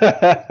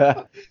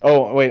that.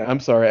 Oh, wait, I'm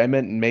sorry. I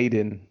meant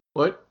Maiden.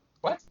 What?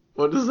 What?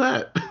 What is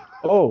that?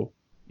 Oh,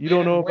 you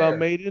don't know Maiden about where?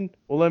 Maiden?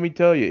 Well, let me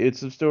tell you.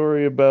 It's a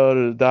story about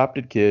an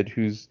adopted kid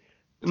whose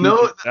No.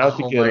 teacher's out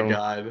to Oh get my him.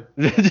 god.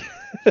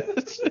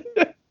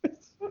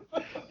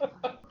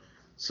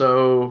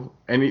 So,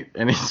 any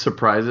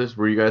surprises?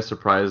 Were you guys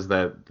surprised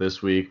that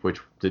this week,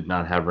 which did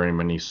not have very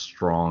many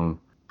strong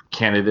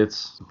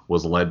candidates,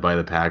 was led by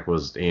the pack,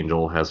 was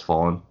Angel Has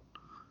Fallen?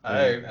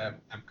 I'm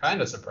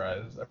kind of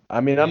surprised.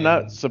 I mean, I'm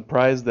not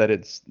surprised that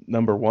it's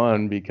number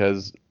one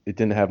because it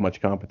didn't have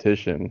much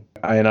competition.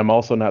 And I'm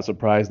also not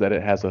surprised that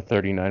it has a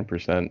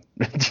 39%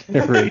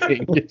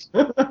 rating.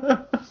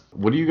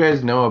 What do you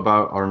guys know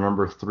about our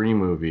number 3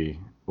 movie,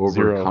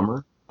 Zero.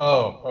 Overcomer?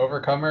 Oh,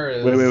 Overcomer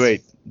is.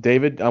 Wait.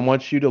 David, I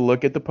want you to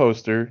look at the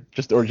poster,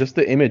 just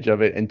the image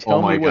of it, and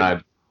tell me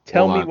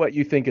what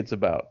you think it's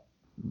about.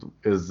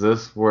 Is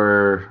this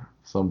where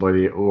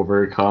somebody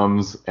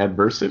overcomes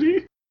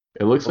adversity?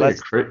 It looks like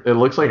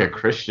a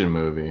Christian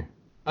movie.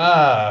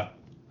 A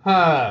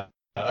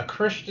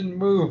Christian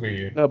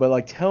movie. No, but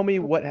like, tell me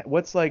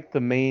what's like the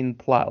main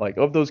plot, like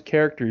of those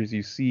characters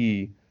you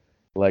see,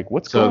 like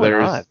what's going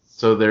on?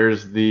 So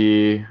there's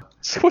the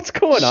What's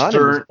going on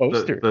in this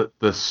poster?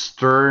 The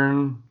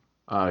stern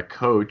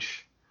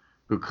coach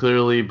who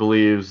clearly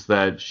believes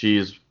that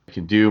she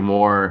can do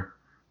more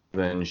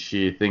than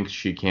she thinks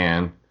she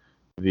can.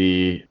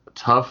 The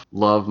tough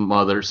love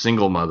mother,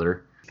 single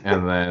mother,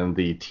 and then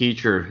the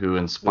teacher who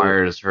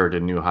inspires her to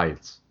new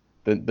heights.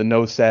 The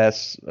no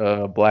sass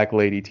black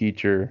lady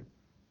teacher.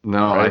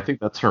 No, right? I think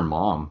that's her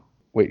mom.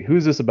 Wait,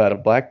 who's this about? A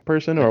black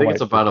person or I a think white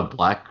it's about person? a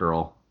black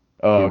girl.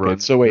 Oh, okay.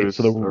 So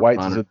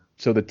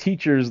the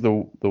teacher's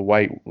the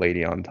white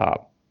lady on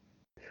top.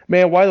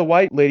 Man, why the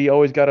white lady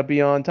always got to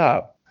be on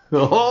top?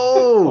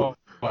 Oh,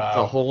 wow. It's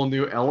a whole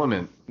new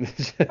element.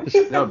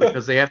 No,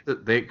 because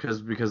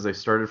because they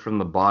started from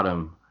the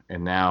bottom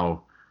and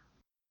now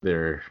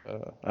they're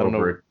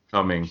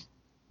overcoming.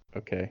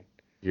 Okay.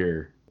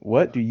 Here.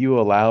 What do you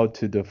allow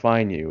to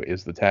define you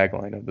is the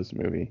tagline of this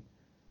movie.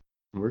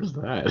 Where's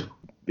that?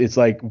 It's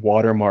like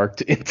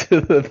watermarked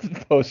into the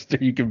poster.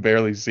 You can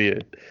barely see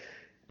it.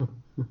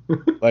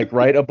 Like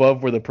right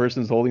above where the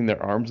person's holding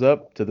their arms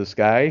up to the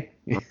sky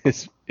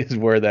is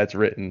where that's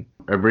written.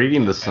 I'm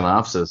reading the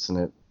synopsis and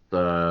it.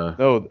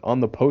 No, on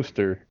the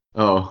poster.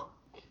 Oh,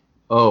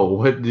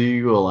 what do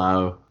you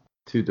allow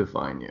to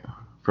define you?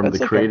 From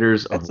the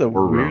creators of That's a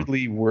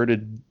weirdly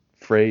worded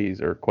phrase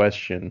or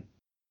question.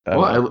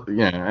 Well,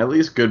 at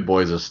least Good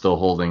Boys is still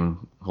holding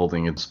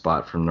its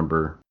spot from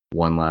number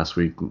 1 last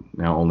week.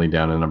 Now only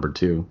down to number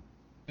 2.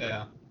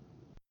 Yeah.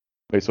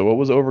 Wait, so what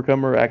was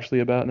Overcomer actually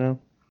about now?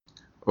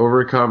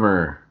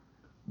 Overcomer.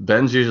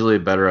 Ben's usually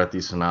better at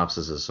these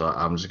synopsises, so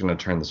I'm just gonna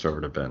turn this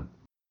over to Ben.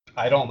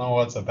 I don't know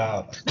what's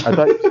about.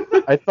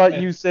 I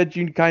thought you said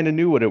you kind of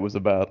knew what it was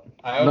about.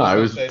 I was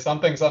going to say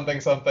something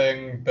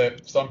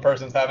that some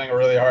person's having a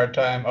really hard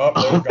time.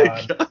 Oh,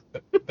 there's God.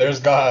 There's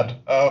God.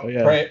 Oh,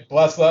 yeah. Pray,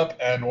 bless up,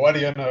 and what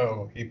do you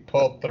know? He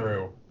pulled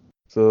through.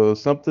 So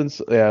so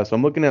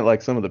I'm looking at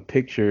like some of the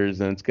pictures,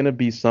 and it's gonna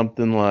be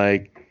something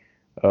like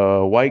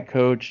a white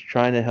coach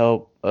trying to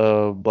help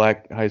a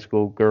black high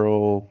school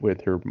girl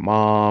with her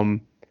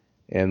mom,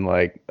 and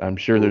like I'm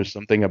sure there's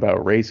something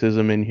about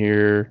racism in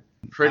here.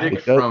 Critic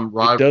from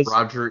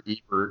Roger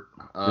Ebert.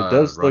 It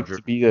does look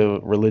to be a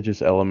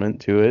religious element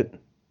to it.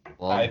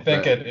 Well, I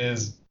think it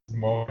is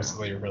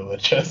mostly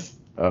religious.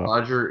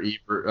 Roger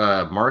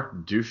Ebert,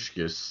 Mark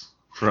Dushkis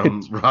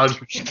from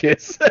Roger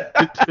Dushkis.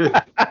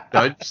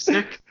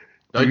 Dudgesick.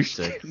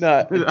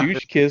 Nah,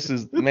 Dushkis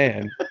is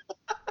man.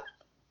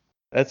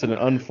 That's an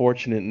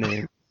unfortunate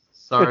name.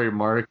 Sorry,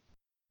 Mark.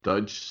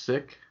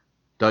 Dudgesick.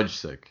 But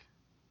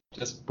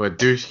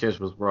Dushkis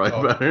was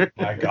probably better.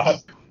 My God.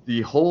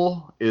 The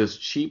whole is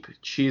cheap,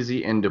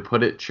 cheesy, and to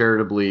put it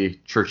charitably,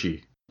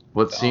 churchy.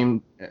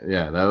 That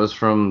was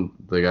from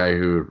the guy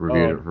who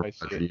reviewed it for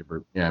Roger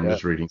Ebert. Yeah, I'm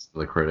just reading some of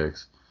the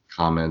critics'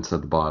 comments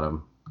at the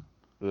bottom.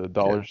 The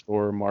dollar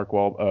store, not Mark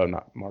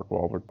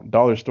Wahlberg.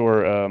 Dollar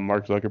store,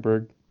 Mark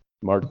Zuckerberg.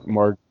 Mark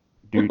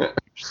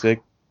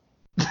Dushsick.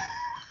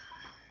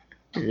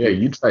 Yeah,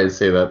 you try to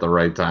say that the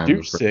right time.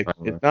 Dushsick.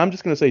 I'm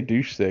just gonna say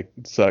douche-sick.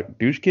 Suck.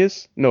 Douche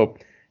kiss? No.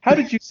 How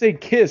did you say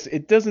kiss?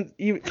 It doesn't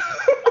even.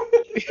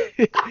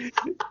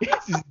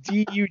 It's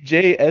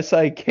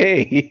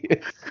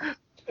Dujsik.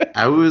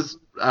 I was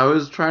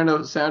trying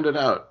to sound it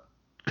out.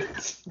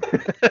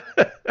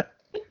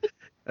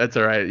 That's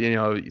all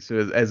right.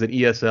 So as an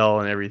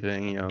ESL and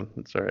everything,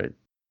 that's all right.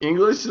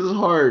 English is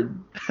hard.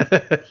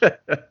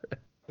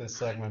 This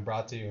segment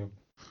brought to you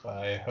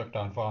by Hooked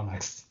on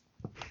Phonics.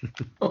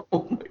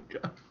 Oh my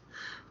God.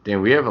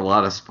 Damn, we have a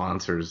lot of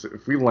sponsors.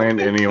 If we land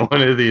any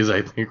one of these,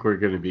 I think we're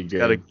gonna be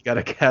good.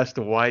 Gotta cast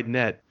a wide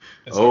net.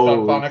 Is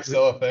Phonics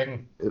still a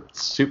thing?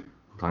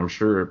 I'm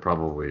sure it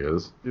probably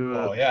is.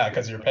 Well, yeah,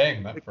 because you're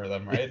paying them for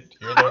them, right?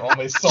 You're their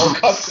only sole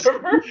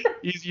customer.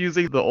 He's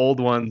using the old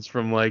ones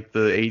from like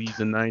the 80s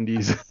and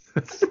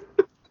 90s.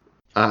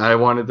 I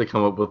wanted to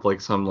come up with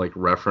like some like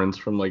reference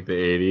from like the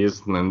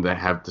 80s, and then to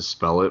have to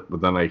spell it, but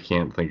then I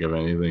can't think of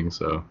anything.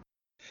 So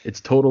it's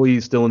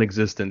totally still in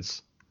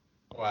existence.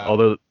 Wow.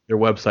 Although their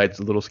website's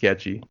a little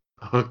sketchy.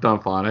 Hooked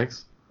on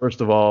Phonics.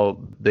 First of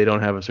all, they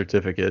don't have a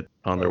certificate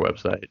on their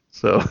website,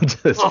 so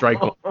strike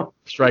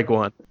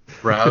one.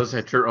 Browse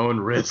at your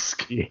own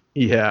risk.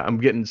 Yeah, I'm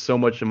getting so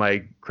much of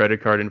my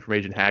credit card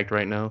information hacked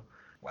right now.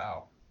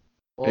 Wow.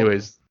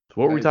 Anyways,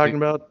 what were we talking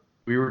about?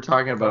 We were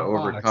talking about Phonics.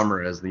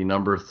 Overcomer as the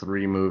number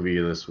 3 movie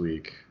this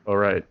week. All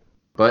right.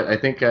 But I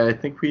think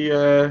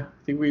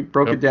we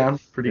broke it down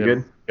pretty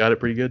good. Got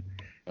it pretty good.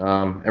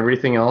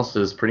 Everything else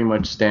is pretty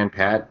much stand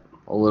pat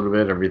a little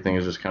bit. Everything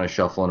is just kind of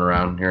shuffling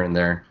around here and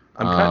there.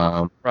 I'm kind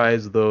of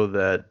surprised though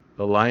that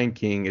The Lion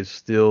King is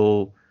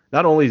still,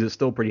 not only is it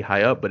still pretty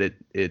high up, but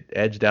it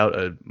edged out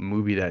a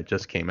movie that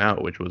just came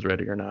out, which was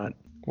Ready or Not.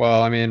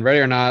 Well, I mean, Ready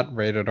or Not,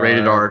 rated R.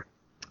 Rated R.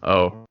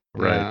 Oh,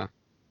 right. Yeah.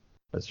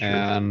 That's true.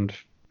 And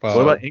well,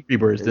 what about Angry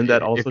Birds? Didn't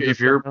that also if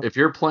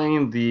you're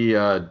playing the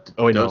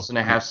Dos and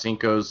a Half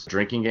Cinco's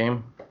drinking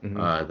game,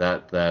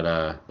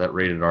 that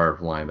rated R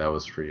line, that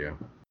was for you.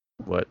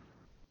 What?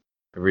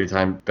 Every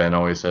time Ben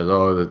always says,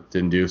 "Oh, that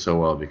didn't do so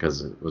well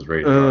because it was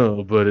rated R."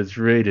 Oh, but it's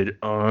rated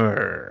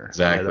R.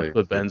 Exactly. Yeah, that's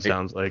what Ben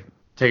sounds like.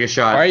 Take a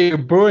shot. why are you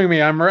booing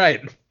me? I'm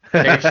right.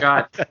 Take a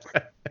shot.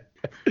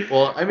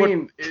 Well, I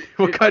mean,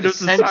 what kind of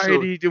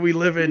society do we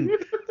live in?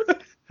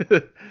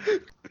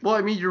 Well,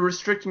 I mean, you're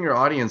restricting your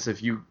audience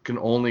if you can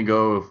only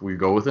go if we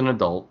go with an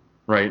adult,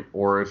 right?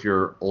 Or if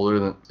you're older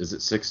than, is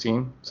it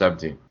 16?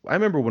 17? I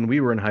remember when we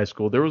were in high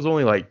school, there was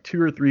only like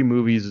 2 or 3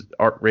 movies,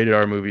 rated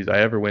R movies I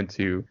ever went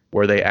to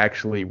where they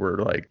actually were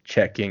like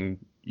checking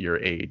your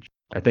age.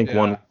 I think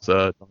one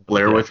was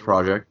Blair Witch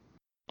Project.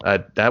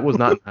 That was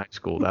not in high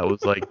school. That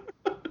was like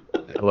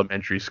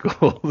elementary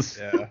schools.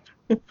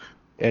 Yeah.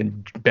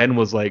 And Ben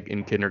was like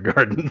in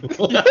kindergarten.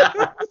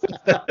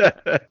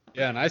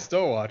 Yeah, and I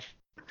still watch.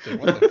 Dude,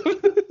 what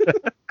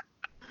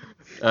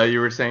the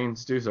You were saying,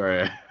 Stu?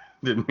 Sorry, I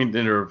didn't mean to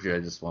interrupt you. I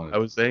just wanted. I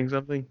was saying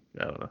something?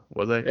 I don't know.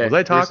 Was I? Yeah, was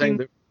I talking?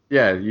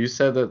 Yeah, you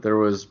said that there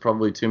was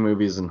probably 2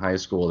 movies in high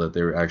school that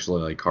they were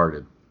actually like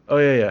carded. Oh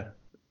yeah.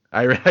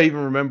 I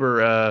even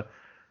remember.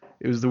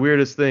 It was the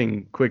weirdest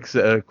thing. Quick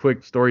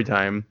story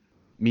time.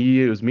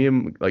 It was me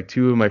and like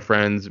 2 of my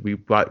friends. We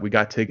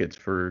got tickets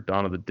for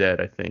Dawn of the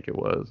Dead, I think it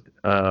was.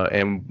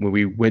 And when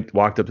we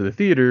walked up to the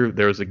theater,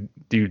 there was a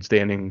dude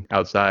standing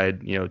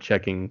outside,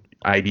 checking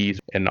IDs.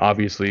 And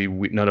obviously,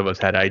 none of us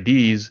had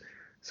IDs,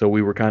 so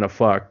we were kind of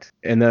fucked.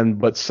 And then,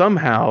 but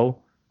somehow,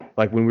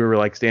 like when we were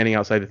like standing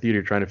outside the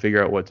theater trying to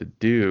figure out what to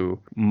do,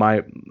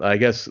 I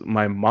guess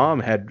my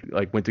mom had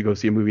like went to go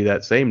see a movie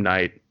that same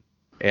night,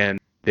 and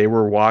they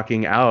were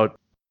walking out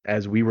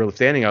as we were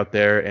standing out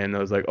there, and I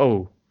was like,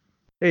 oh.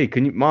 Hey,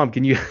 Mom,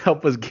 can you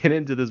help us get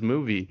into this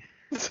movie?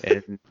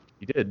 And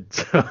he did.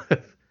 So,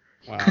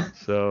 Wow.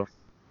 So,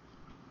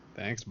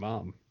 Thanks,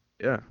 Mom.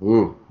 Yeah.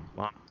 Ooh.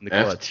 Mom in the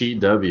clutch.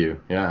 FTW.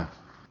 Yeah.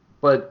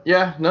 But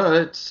yeah,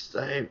 no,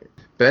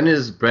 Ben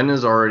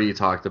has already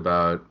talked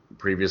about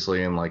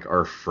previously in like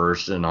our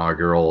first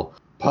inaugural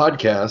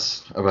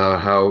podcast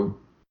about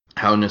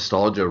how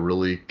nostalgia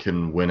really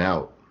can win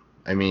out.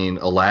 I mean,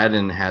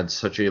 Aladdin had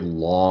such a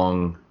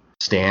long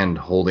stand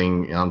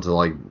holding onto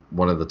like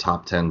one of the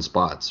top 10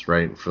 spots,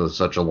 right, for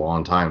such a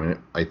long time,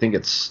 and I think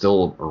it's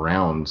still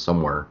around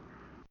somewhere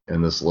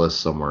in this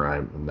list somewhere.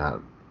 I'm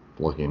not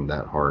looking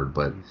that hard,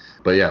 but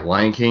yeah,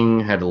 Lion King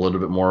had a little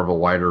bit more of a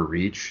wider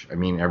reach. I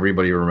mean,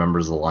 everybody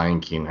remembers the Lion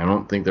King. I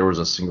don't think there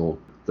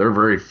are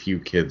very few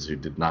kids who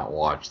did not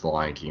watch the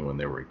Lion King when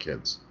they were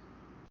kids,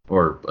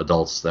 or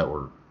adults that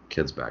were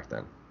kids back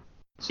then.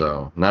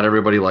 So not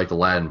everybody liked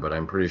Aladdin, but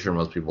I'm pretty sure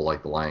most people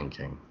like the Lion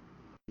King.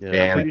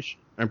 Yeah,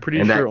 I'm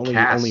pretty sure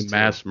only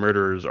mass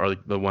murderers are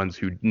the ones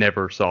who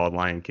never saw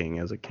Lion King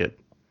as a kid.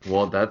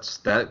 Well,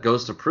 that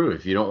goes to prove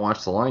if you don't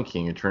watch the Lion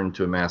King, you turn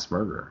into a mass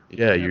murderer.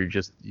 Yeah, you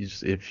just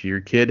if your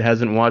kid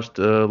hasn't watched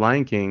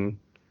Lion King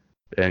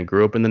and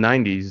grew up in the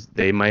 90s,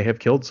 they might have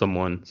killed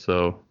someone.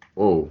 So.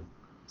 Whoa.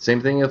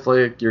 Same thing if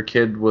like your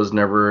kid was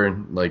never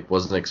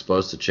wasn't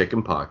exposed to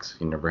chickenpox.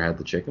 He never had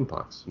the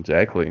chickenpox.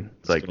 Exactly.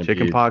 It's like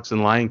chickenpox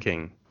and Lion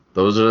King.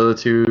 Those are the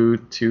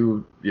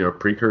two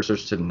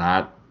precursors to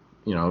not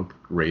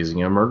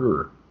raising a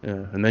murderer.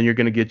 Yeah, and then you're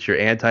gonna get your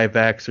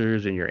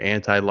anti-vaxxers and your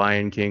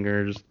anti-Lion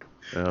Kingers.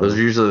 Those are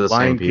usually the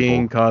same people. Lion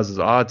King causes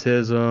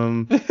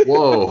autism.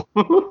 Whoa.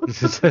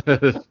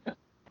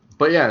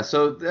 But yeah,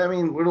 so I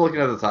mean, we're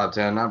looking at the top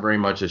 10. Not very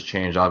much has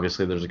changed.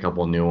 Obviously, there's a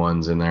couple of new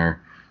ones in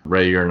there.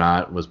 Ready or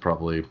Not was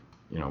probably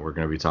we're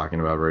going to be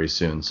talking about very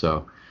soon.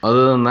 So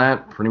other than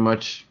that, pretty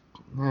much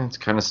it's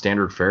kind of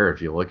standard fare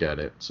if you look at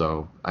it.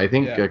 So I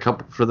think Yeah.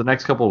 for the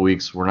next couple of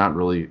weeks, we're not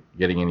really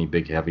getting any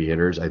big heavy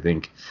hitters. I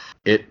think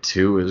It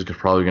 2 is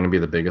probably going to be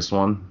the biggest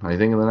one, I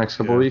think, in the next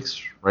couple of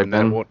weeks. Right, And that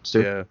Ben? won't,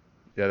 Stu?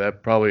 yeah,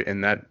 that probably,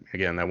 and that,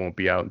 again, that won't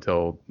be out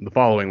until the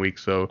following week.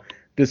 So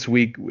this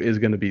week is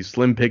going to be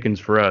slim pickings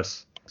for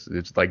us.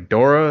 It's like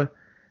Dora,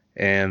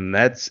 and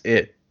that's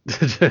it.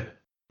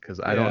 Because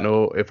I don't Yeah.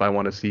 know if I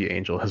want to see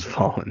Angel Has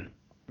Fallen.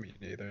 Me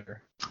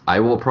neither. I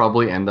will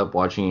probably end up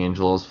watching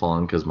Angel Has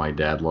Fallen because my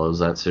dad loves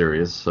that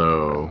series.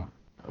 So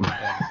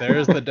Yeah,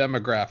 there's the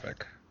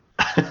demographic.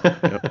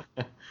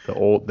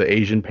 The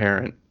Asian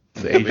parent,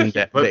 the Asian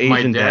But the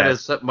Asian dad.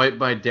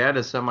 my dad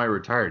is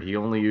semi-retired. He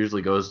only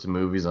usually goes to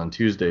movies on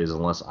Tuesdays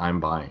unless I'm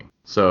buying.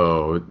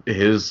 So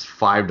his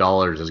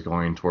 $5 is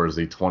going towards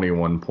the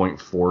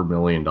 $21.4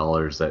 million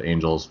that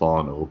Angel Has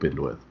Fallen opened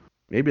with.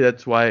 Maybe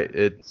that's why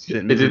it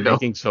didn't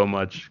making so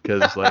much,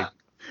 because like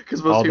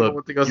because most people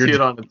want to go see it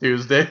on a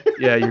Tuesday.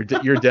 Yeah, your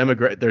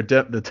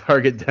the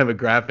target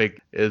demographic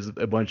is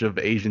a bunch of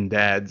Asian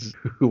dads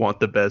who want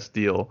the best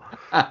deal.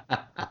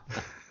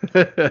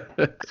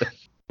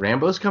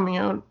 Rambo's coming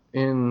out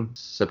in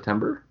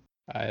September.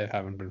 I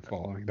haven't been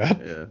following that.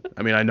 Yeah,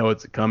 I mean, I know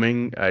it's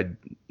coming.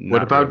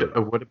 What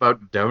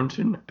about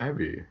Downton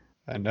Abbey?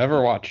 I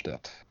never watched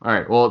it. All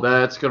right, well,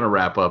 that's gonna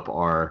wrap up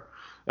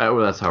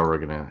that's how we're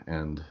gonna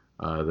end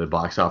the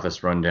box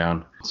office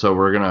rundown. So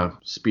we're gonna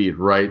speed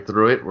right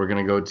through it. We're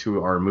gonna go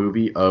to our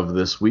movie of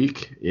this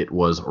week. It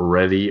was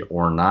Ready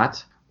or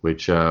Not,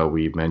 which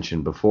we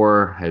mentioned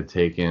before had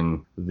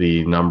taken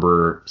the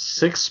number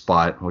 6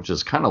 spot, which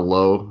is kind of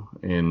low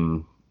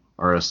in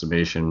our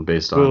estimation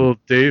based on. Well,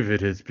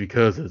 David, it's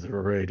because it's a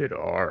rated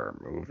R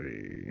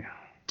movie.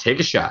 Take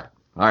a shot.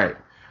 All right.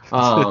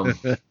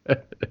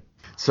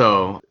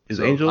 So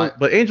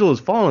Angel Has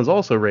Fallen is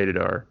also rated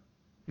R.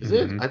 Is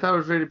it? I thought it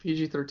was rated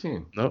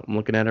PG-13. Nope, I'm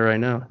looking at it right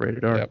now.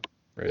 Rated R. Yep.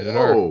 Rated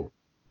R. Oh,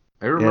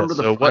 I remember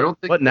I don't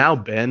think. What now,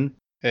 Ben?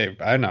 Hey,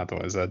 I'm not the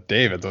one who said.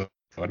 David's the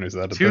one who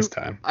said it this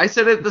time. I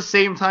said it at the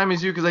same time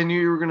as you because I knew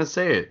you were gonna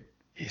say it.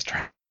 He's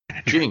trying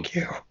to Jink.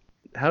 trick you.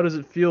 How does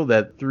it feel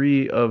that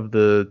 3 of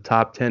the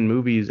top 10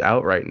 movies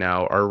out right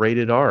now are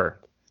rated R?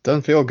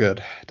 Doesn't feel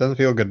good. Doesn't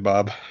feel good,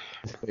 Bob.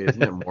 Wait,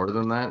 isn't it more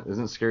than that?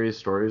 Isn't Scary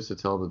Stories to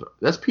Tell the...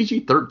 That's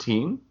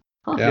PG-13?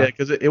 Huh. Yeah,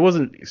 because it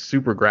wasn't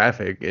super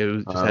graphic. It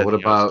was just had, what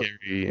about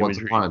scary Once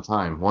imagery. Upon a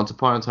Time? Once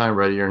Upon a Time,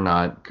 Ready or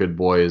Not, Good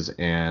Boys,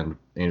 and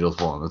Angels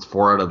Fallen. That's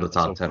 4 out of the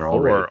top 10 are all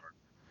rated.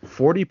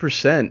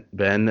 40%,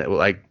 Ben.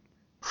 Like,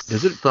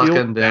 does it Sucking feel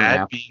them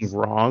bad apples. being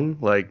wrong?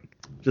 Like,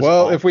 just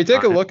Well, all if we take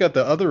a time? look at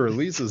the other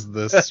releases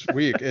this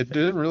week, it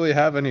didn't really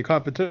have any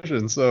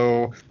competition.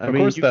 So, of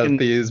course,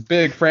 these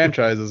big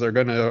franchises are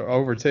going to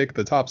overtake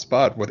the top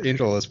spot with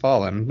Angel Has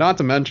Fallen. Not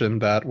to mention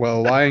that,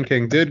 well, Lion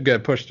King did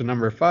get pushed to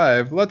number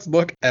 5. Let's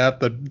look at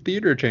the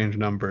theater change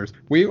numbers.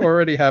 We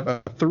already have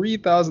a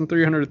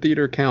 3,300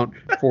 theater count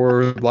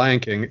for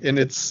Lion King in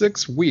its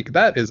 6th week.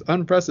 That is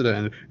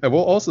unprecedented. And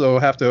we'll also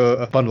have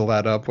to bundle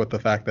that up with the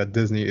fact that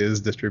Disney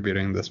is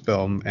distributing this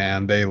film,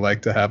 and they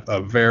like to have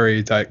a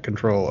very tight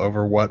control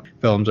over what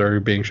films are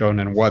being shown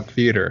in what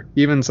theater.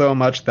 Even so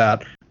much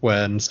that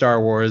when Star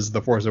Wars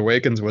The Force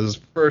Awakens was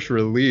first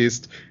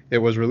released, it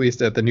was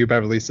released at the New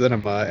Beverly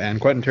Cinema,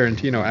 and Quentin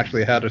Tarantino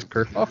actually had a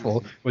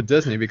kerfuffle with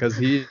Disney because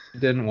he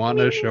didn't want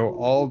to show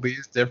all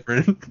these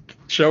different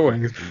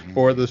showings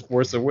for The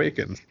Force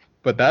Awakens.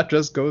 But that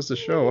just goes to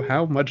show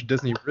how much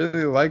Disney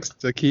really likes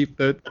to keep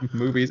the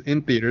movies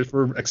in theaters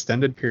for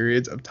extended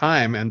periods of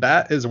time. And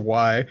that is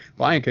why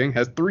Lion King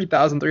has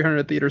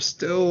 3,300 theaters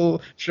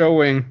still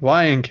showing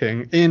Lion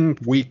King in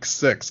week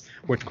 6,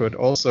 which could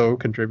also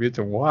contribute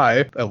to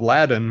why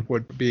Aladdin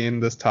would be in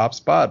this top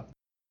spot.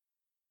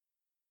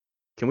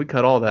 Can we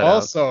cut all that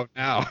also,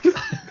 now.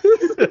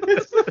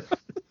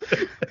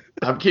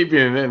 I'm keeping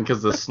it in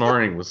because the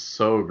snoring was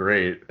so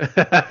great.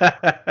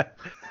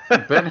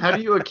 out? Ben, how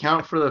do you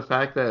account for the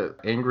fact that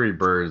Angry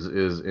Birds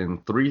is in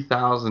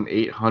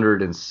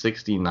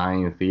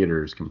 3,869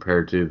 theaters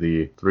compared to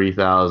the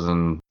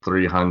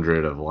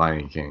 3,300 of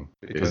Lion King?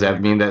 Does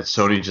that mean that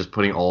Sony's just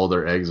putting all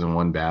their eggs in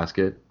one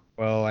basket?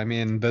 Well, I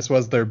mean, this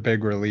was their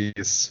big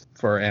release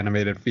for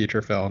animated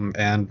feature film,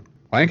 and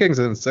Lion King's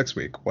in 6th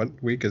week. What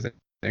week is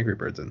Angry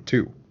Birds in?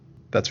 2.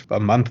 That's a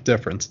month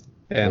difference,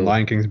 and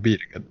Lion King's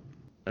beating it.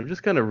 I'm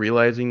just kind of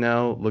realizing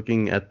now,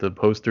 looking at the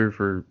poster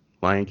for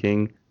Lion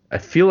King, I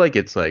feel like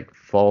it's like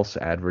false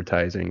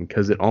advertising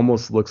because it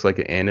almost looks like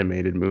an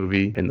animated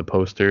movie in the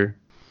poster,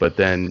 but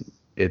then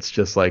it's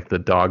just like the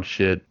dog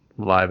shit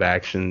live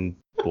action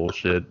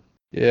bullshit.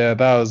 Yeah,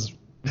 that was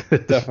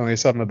definitely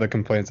some of the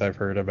complaints I've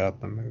heard about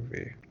the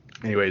movie.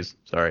 Anyways,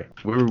 sorry.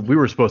 We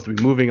were supposed to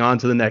be moving on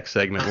to the next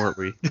segment, weren't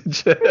we?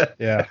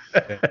 Yeah.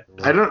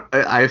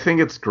 I think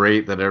it's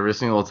great that every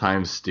single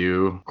time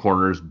Stu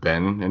corners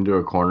Ben into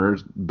a corner,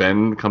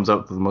 Ben comes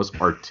up with the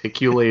most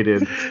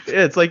articulated.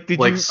 Yeah, it's like, did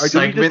you just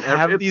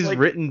have these like,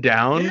 written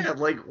down? Yeah,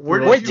 like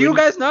Wait, do you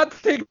guys not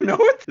take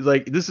notes? It's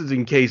like, this is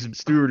in case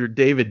Stuart or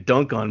David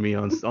dunk on me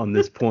on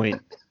this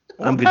point.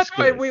 Well, that's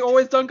why we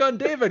always dunk on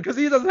David, because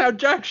he doesn't have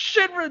jack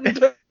shit written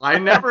down. I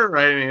never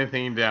write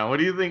anything down. What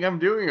do you think I'm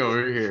doing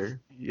over here?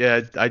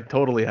 Yeah, I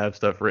totally have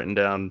stuff written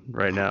down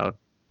right now.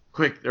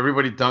 Quick,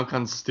 everybody dunk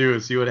on Stu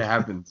and see what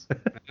happens.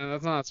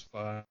 That's not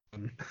fun.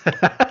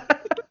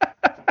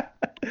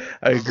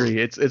 I agree.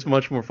 It's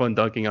much more fun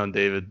dunking on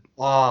David.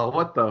 Oh,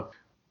 what the? All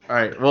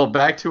right, well,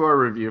 back to our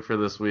review for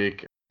this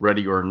week.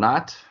 Ready or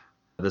Not.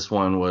 This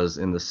one was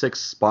in the 6th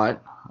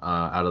spot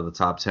out of the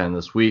top 10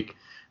 this week.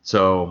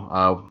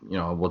 So,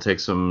 we'll take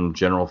some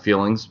general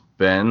feelings.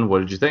 Ben, what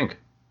did you think?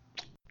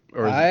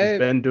 Or is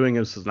Ben doing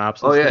a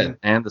synopsis? Oh, yeah, thing?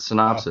 and the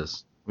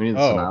synopsis. We need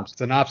the synopsis.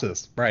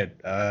 Synopsis, right.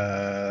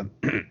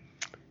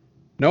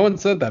 No one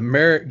said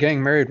that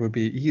getting married would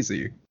be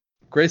easy.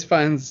 Grace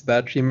finds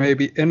that she may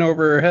be in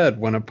over her head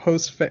when a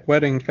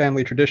post-wedding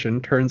family tradition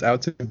turns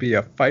out to be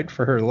a fight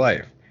for her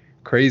life.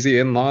 Crazy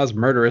in-laws,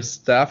 murderous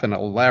staff, and a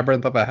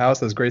labyrinth of a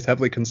house as Grace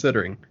heavily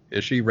considering.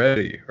 Is she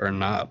ready or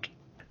not?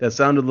 That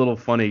sounded a little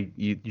funny.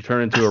 You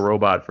turned into a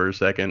robot for a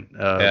second.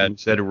 You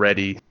said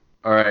ready.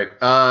 All right.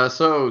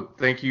 So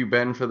thank you,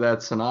 Ben, for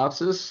that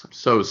synopsis.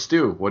 So,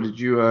 Stu, what did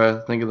you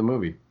think of the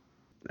movie?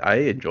 I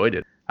enjoyed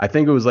it. I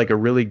think it was like a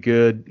really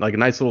good, like a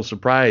nice little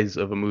surprise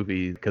of a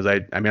movie because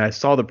I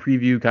saw the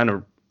preview kind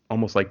of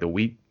almost like the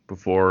week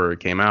before it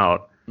came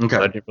out. Okay.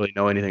 So I didn't really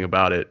know anything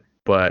about it,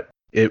 but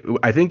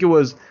I think it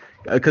was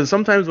because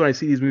sometimes when I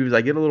see these movies,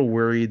 I get a little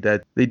worried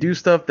that they do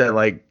stuff that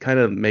like kind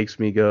of makes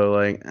me go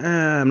like,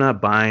 I'm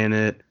not buying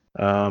it.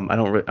 I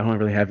don't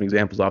really have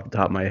examples off the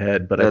top of my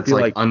head, but that's I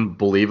feel like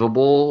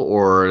unbelievable,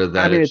 or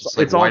that it's just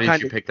like, it's why all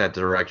did you pick that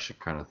direction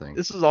kind of thing.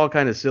 This is all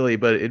kind of silly,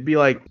 but it'd be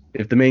like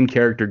if the main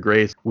character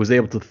Grace was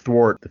able to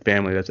thwart the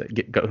family that's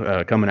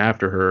coming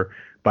after her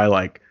by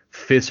like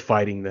fist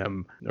fighting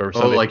them or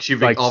something. Oh, like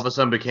she all of a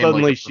sudden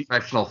became like a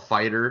professional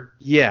fighter.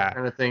 Yeah.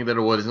 Kind of thing, that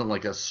it wasn't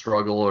like a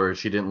struggle, or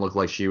she didn't look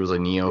like she was a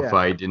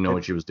neophyte, didn't know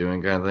what she was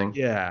doing kind of thing.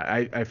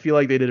 Yeah, I feel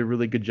like they did a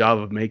really good job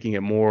of making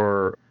it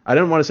more, I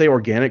didn't want to say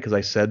organic because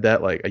I said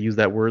that, like I used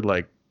that word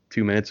like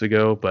 2 minutes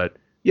ago, but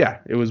yeah,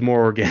 it was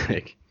more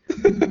organic.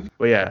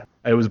 But yeah,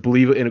 it was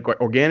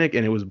organic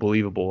and it was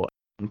believable.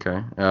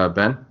 Okay.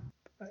 Ben?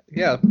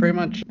 Yeah, pretty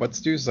much what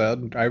Stu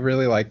said. I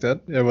really liked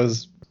it. It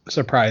was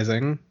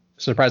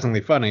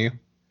surprisingly funny.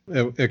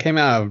 It came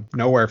out of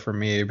nowhere for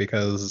me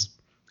because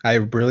I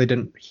really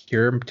didn't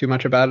hear too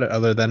much about it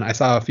other than I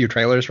saw a few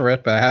trailers for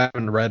it, but I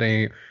haven't read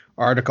any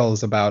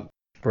articles about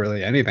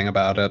really anything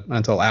about it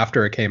until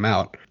after it came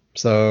out.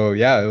 So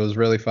yeah, it was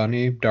really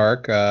funny,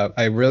 dark.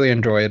 I really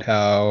enjoyed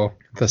how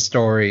the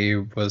story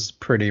was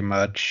pretty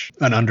much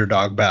an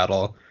underdog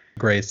battle.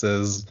 Grace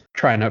is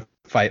trying to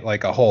fight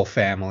like a whole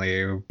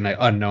family in an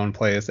unknown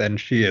place, and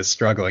she is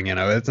struggling.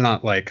 It's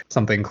not like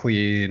something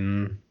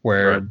clean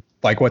where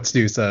like what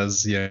Stu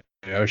says,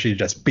 she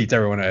just beats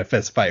everyone in a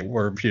fist fight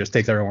where she just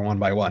takes everyone one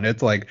by one.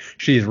 It's like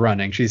she's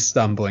running, she's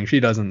stumbling, she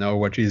doesn't know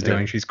what she's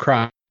doing, she's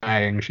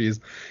crying, she's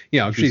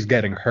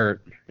getting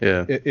hurt.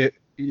 Yeah.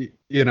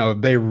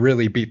 They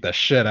really beat the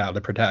shit out of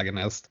the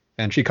protagonist,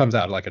 and she comes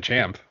out like a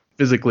champ.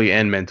 Physically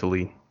and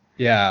mentally.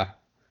 Yeah.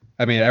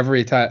 I mean,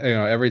 every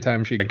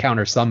time she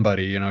encounters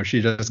somebody,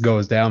 she just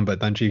goes down, but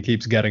then she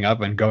keeps getting up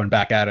and going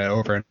back at it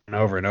over and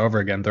over and over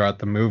again throughout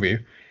the movie.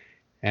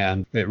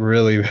 And it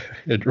really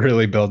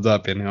builds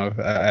up,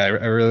 I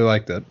really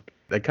liked it.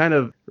 That kind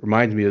of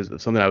reminds me of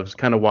something I was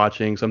kind of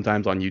watching.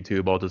 Sometimes on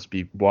YouTube, I'll just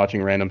be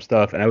watching random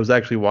stuff. And I was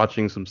actually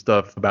watching some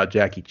stuff about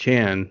Jackie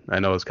Chan.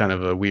 I know it's kind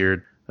of a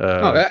weird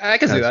I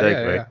can see that.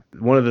 Yeah.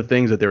 One of the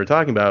things that they were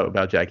talking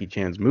about Jackie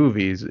Chan's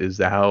movies is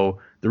how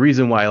the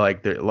reason why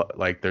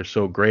they're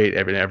so great,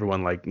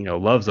 everyone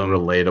loves them.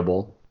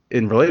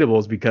 Relatable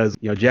Is because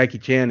Jackie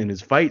Chan in his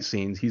fight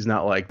scenes, he's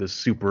not like the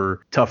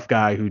super tough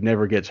guy who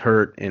never gets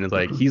hurt, and it's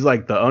like he's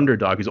like the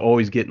underdog. He's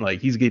always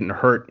getting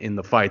hurt in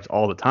the fights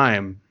all the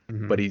time.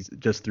 But he's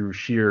just through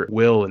sheer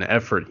will and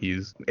effort,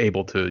 he's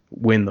able to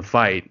win the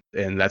fight,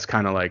 and that's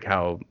kind of like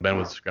how Ben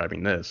was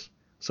describing this.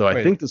 So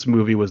I think this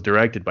movie was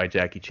directed by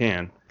Jackie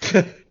Chan.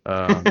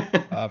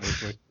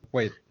 Obviously.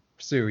 Wait,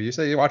 Stu, you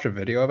say you watched a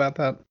video about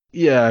that?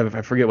 Yeah,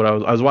 I forget what I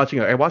was watching.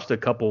 I watched a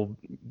couple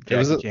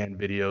Jackie Chan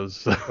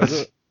videos.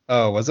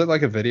 Was it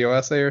like a video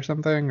essay or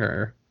something,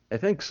 or? I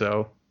think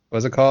so.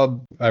 Was it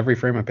called Every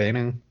Frame of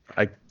Painting?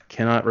 I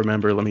cannot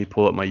remember. Let me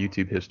pull up my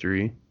YouTube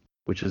history,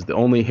 which is the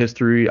only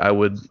history I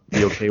would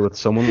be okay with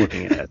someone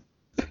looking at.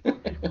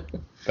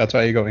 That's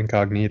why you go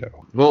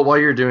incognito. Well, while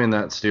you're doing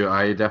that, Stu,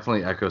 I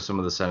definitely echo some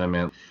of the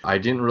sentiment. I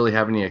didn't really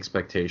have any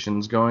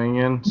expectations going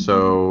in,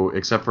 so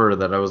except for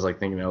that I was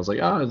thinking, this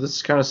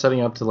is kind of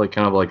setting up to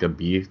kind of like a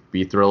B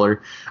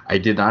thriller. I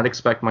did not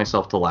expect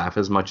myself to laugh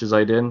as much as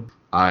I did.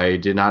 I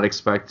did not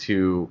expect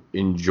to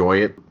enjoy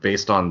it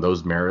based on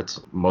those merits,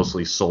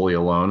 mostly solely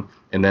alone.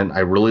 And then I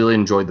really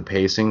enjoyed the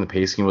pacing. The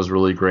pacing was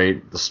really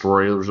great. The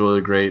story was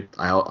really great.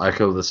 I'll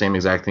echo the same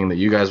exact thing that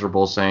you guys were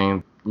both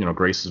saying.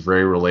 Grace is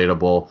very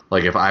relatable.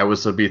 Like, if I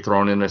was to be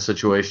thrown in a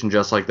situation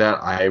just like that,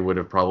 I would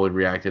have probably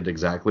reacted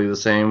exactly the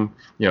same.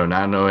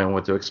 Not knowing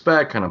what to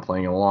expect, kind of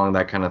playing along,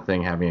 that kind of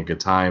thing, having a good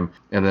time.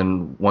 And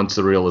then once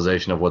the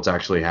realization of what's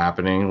actually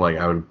happening, like,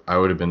 I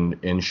would have been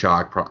in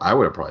shock. I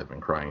would have probably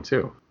been crying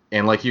too.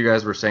 And like you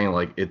guys were saying,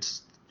 like,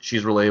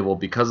 she's relatable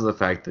because of the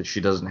fact that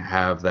she doesn't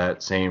have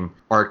that same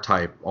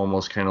archetype,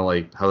 almost kind of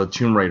like how the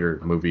Tomb Raider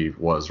movie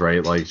was,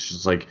 right? Like,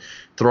 she's like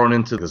thrown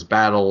into this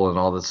battle and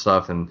all this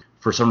stuff, and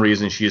for some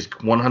reason she's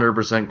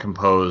 100%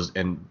 composed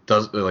and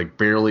does, like,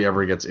 barely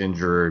ever gets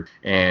injured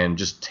and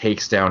just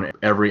takes down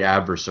every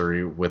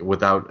adversary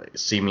without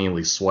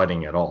seemingly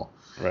sweating at all.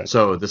 Right.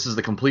 So this is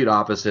the complete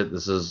opposite.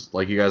 This is,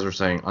 like you guys were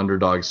saying,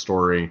 underdog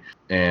story,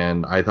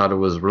 and I thought it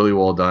was really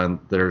well done.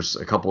 There's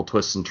a couple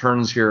twists and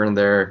turns here and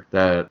there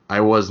that I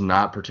was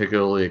not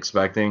particularly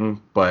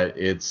expecting, but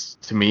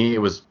to me it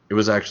was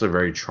actually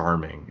very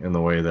charming in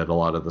the way that a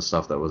lot of the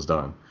stuff that was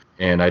done.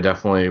 And I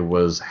definitely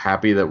was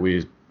happy that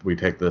we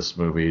picked this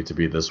movie to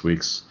be this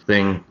week's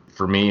thing.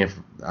 For me, if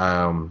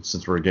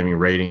since we're giving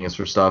ratings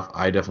for stuff,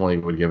 I definitely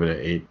would give it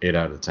an 8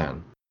 out of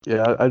 10.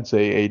 Yeah, I'd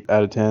say 8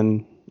 out of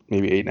 10.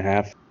 Maybe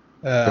 8.5.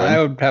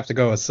 I would have to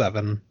go with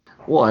 7.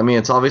 Well, I mean,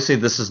 it's obviously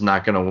this is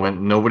not going to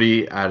win.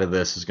 Nobody out of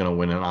this is going to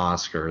win an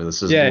Oscar.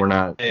 We're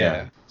not.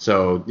 Yeah.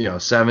 So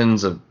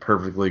 7's a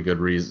perfectly good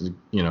reason.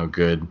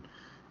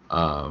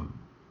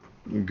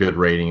 Good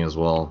rating as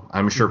well.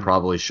 I'm sure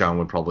probably Sean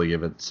would probably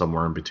give it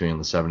somewhere in between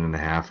the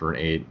 7.5 or an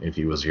 8 if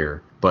he was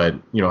here. But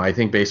I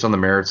think based on the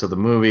merits of the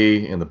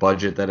movie and the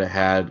budget that it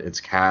had, its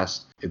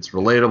cast, it's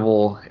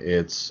relatable,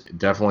 it's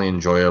definitely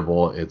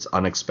enjoyable, it's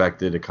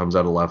unexpected, it comes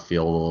out of left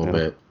field a little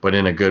bit, but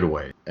in a good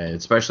way. And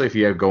especially if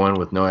you go in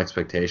with no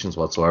expectations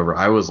whatsoever.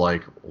 I was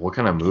like, what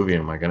kind of movie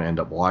am I going to end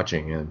up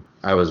watching? And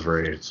I was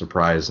very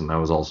surprised, and I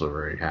was also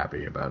very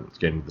happy about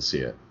getting to see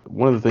it.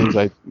 One of the things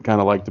I kind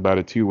of liked about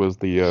it too was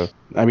it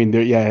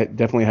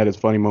definitely had its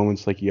funny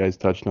moments, like you guys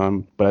touched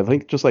on. But I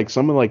think just like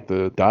some of like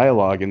the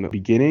dialogue in the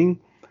beginning,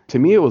 to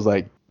me it was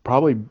like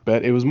probably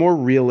better. It was more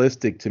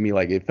realistic to me.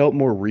 Like, it felt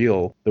more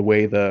real the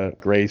way the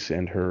Grace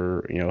and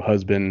her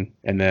husband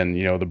and then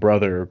the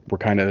brother were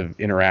kind of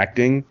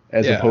interacting,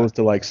 as opposed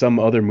to like some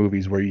other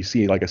movies where you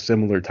see like a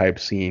similar type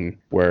scene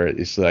where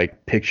it's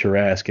like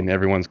picturesque and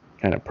everyone's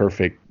kind of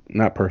perfect.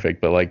 Not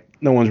perfect, but like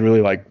no one's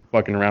really like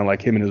fucking around. Like,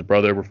 him and his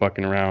brother were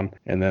fucking around,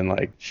 and then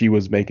like she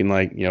was making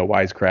like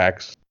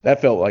wisecracks.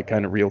 That felt like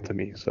kind of real to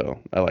me, so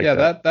I like that.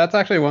 Yeah, that's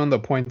actually one of the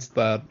points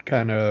that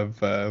kind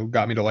of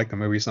got me to like the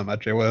movie so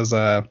much. It was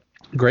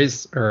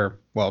Grace,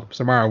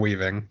 Samara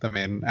Weaving, the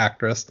main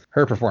actress,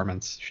 her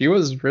performance. She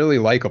was really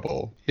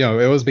likable.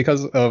 It was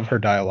because of her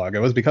dialogue. It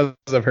was because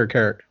of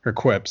her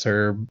quips,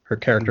 her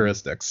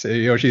characteristics.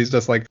 She's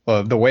just like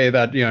the way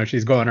that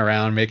she's going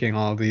around making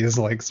all these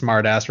like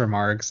smart ass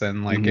remarks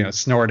and like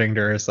snorting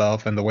to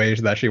herself, and the way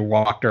that she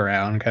walked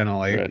around, kind of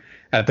like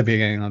at the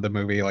beginning of the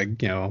movie, like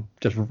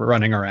just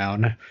running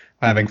around,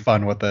 having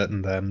fun with it,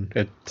 and then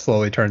it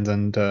slowly turns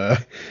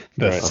into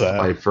this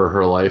fight for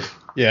her life.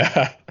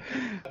 Yeah.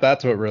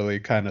 That's what really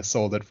kind of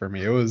sold it for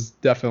me. It was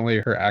definitely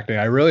her acting.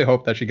 I really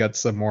hope that she gets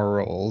some more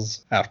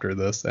roles after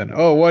this. And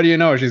what do you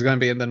know? She's going to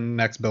be in the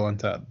next Bill and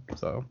Ted.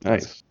 So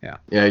nice. Yeah.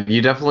 Yeah,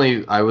 you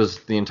definitely. I was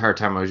the entire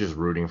time I was just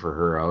rooting for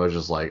her. I was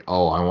just like,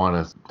 I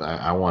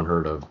want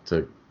her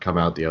to come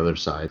out the other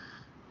side.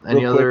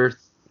 Any other?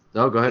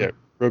 Oh, go ahead. Yeah,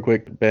 real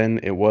quick, Ben.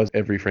 It was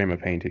Every Frame a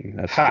Painting.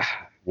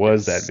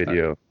 Was that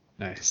video?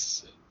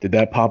 Nice. Did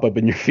that pop up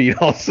in your feed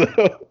also?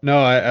 No,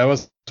 I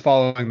was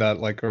following that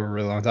like a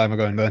really long time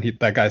ago, and then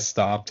that guy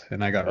stopped,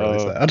 and I got really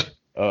sad.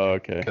 Oh,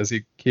 okay. Because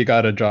he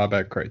got a job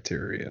at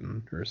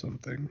Criterion or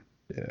something.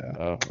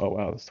 Yeah. Oh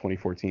wow, it's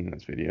 2014,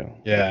 this video.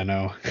 Yeah, I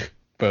know.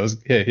 But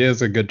he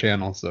has a good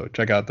channel, so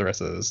check out the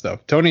rest of his stuff.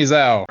 Tony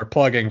Zhao, we're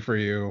plugging for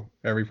you.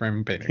 Every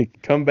Frame Painting.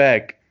 Come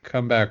back,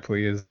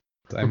 please.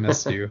 I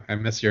miss you. I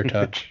miss your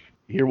touch.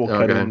 Here we'll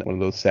cut in one of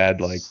those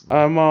sad, like,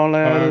 I'm all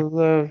out of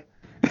love.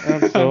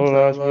 I'm so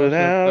lost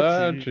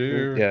without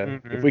you. Yeah,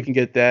 if we can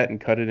get that and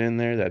cut it in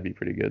there, that'd be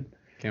pretty good.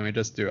 Can we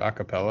just do a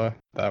cappella?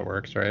 That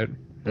works, right?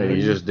 Yeah,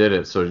 you just did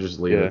it, so just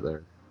leave it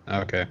there.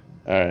 Okay.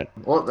 All right.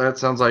 Well, that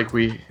sounds like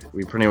we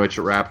pretty much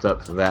wrapped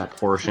up that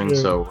portion,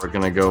 so we're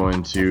going to go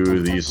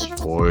into the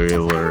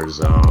spoiler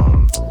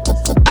zone.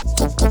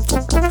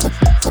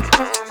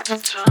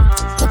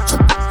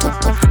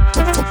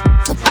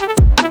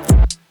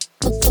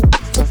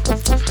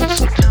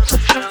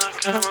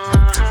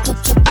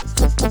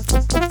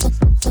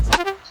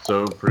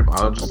 So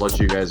I'll just let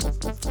you guys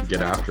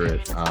get after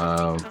it.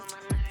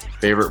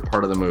 Favorite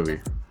part of the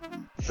movie?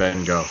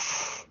 Ben, go.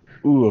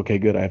 Ooh, okay,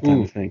 good. I have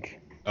time to think.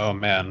 Oh,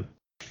 man.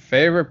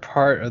 Favorite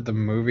part of the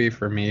movie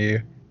for me,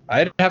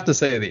 I'd have to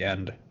say the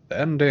end. The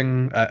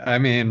ending, I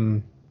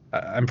mean,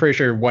 I'm pretty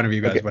sure one of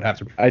you guys would have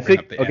to bring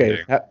up the ending.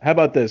 How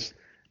about this?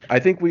 I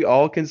think we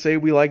all can say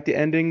we like the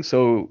ending,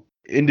 so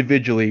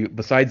individually,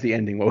 besides the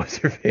ending, what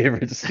was your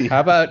favorite scene? How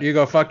about you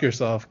go fuck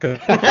yourself? Because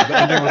the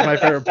ending was my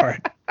favorite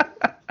part.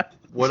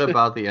 What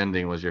about the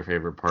ending was your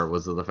favorite part?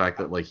 Was it the fact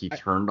that like he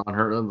turned on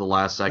her in the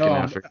last second No,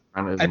 after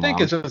his I think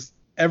mom? it's just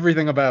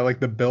everything about like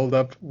the build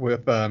up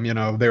with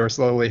they were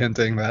slowly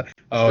hinting that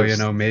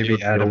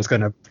maybe Adam's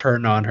gonna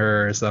turn on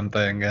her or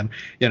something, and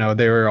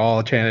they were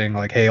all chanting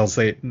like Hail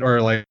Satan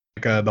or like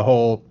the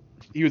whole.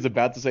 He was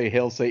about to say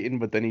Hail Satan,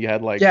 but then he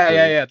had like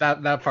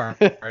that part.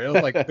 It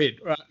was like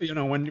wait,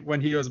 when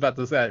he was about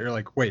to say that, you're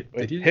like wait,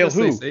 did he Hail just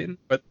who? say Satan?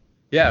 But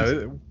yeah,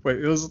 it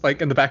was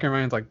like in the back of your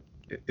mind, it's like.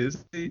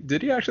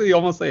 Did he actually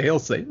almost say Hail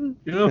Satan?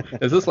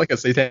 Is this like a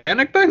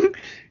satanic thing?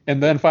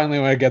 And then finally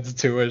when it gets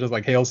to it, it's just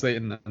like Hail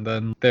Satan, and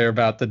then they're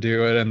about to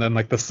do it, and then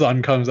like the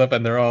sun comes up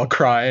and they're all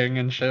crying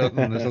and shit,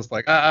 and it's just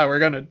like we're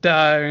gonna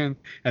die, and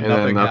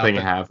nothing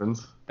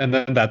happens. And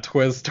then that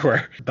twist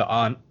where the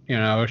aunt,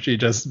 she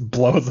just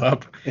blows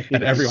up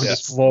and everyone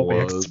just slowly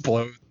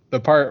explodes. The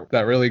part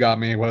that really got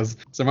me was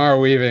Samara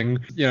Weaving,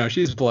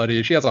 she's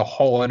bloody. She has a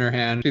hole in her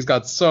hand. She's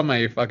got so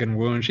many fucking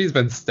wounds. She's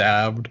been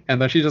stabbed.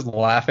 And then she's just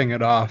laughing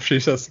it off.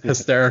 She's just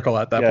hysterical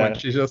at that point.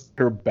 She's just...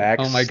 Her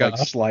back's like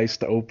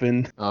sliced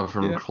open.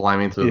 From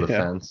climbing through the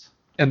fence.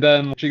 And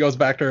then she goes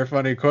back to her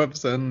funny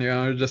quips and,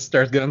 just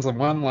starts getting some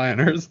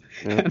one-liners.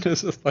 Yeah. And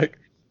it's just like,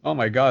 oh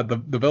my God, the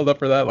build-up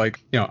for that, like,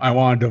 I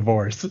want a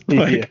divorce.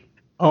 Like,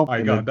 oh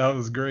my God, that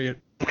was great.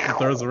 She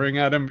throws the ring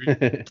at him,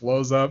 he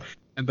blows up.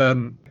 And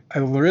then I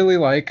really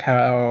like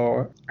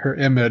how her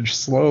image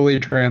slowly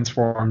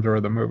transformed over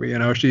the movie.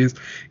 She's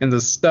in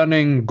this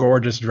stunning,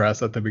 gorgeous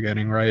dress at the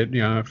beginning, right?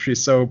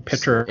 She's so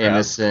picturesque.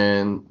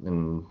 Innocent.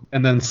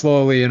 And then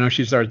slowly,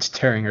 she starts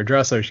tearing her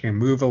dress so she can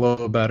move a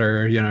little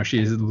better.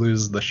 She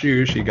loses the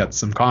shoes. She gets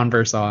some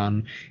Converse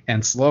on.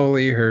 And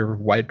slowly her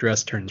white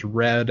dress turns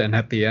red. And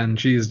at the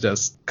end, she's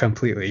just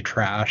completely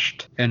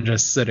trashed and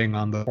just sitting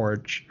on the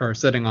porch or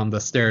sitting on the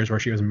stairs where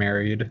she was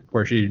married,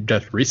 where she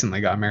just recently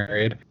got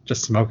married,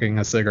 just smoking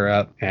a cigarette.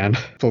 And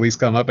police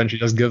come up and she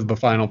just gives the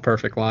final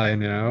perfect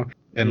line,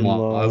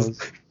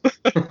 in-laws.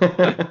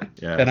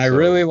 And I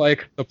really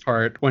like the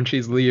part when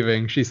she's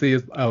leaving. She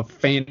sees a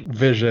faint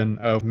vision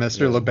of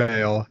Mr.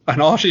 LaBelle, and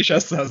all she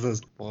just says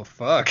is, well,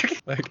 fuck.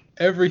 Like,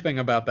 everything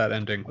about that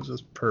ending was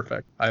just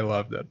perfect. I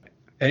loved it.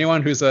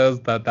 Anyone who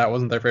says that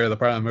wasn't their favorite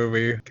part of the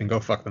movie can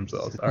go fuck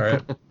themselves, all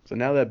right? So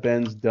now that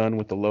Ben's done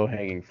with the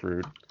low-hanging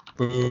fruit.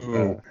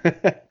 Boo.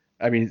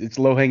 I mean, it's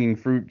low-hanging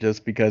fruit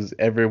just because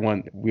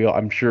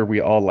I'm sure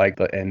we all like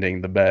the ending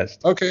the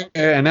best. Okay,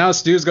 and now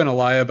Stu's going to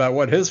lie about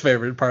what his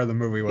favorite part of the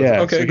movie was. Yeah,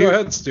 okay, so go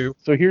ahead, Stu.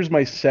 So here's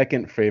my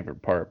second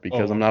favorite part,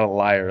 because I'm not a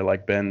liar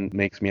like Ben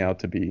makes me out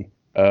to be.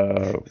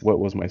 What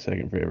was my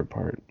second favorite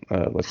part?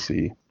 Let's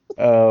see.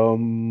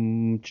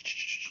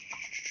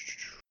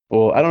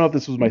 Well, I don't know if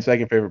this was my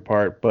second favorite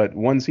part, but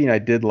one scene I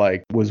did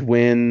like was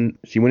when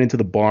she went into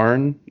the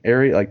barn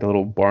area, like the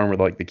little barn where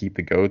they keep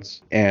the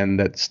goats, and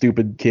that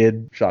stupid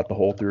kid shot the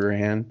hole through her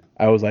hand.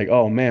 I was like,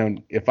 oh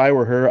man, if I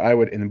were her, I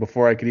would. And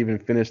before I could even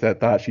finish that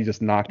thought, she just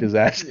knocked his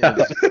ass out.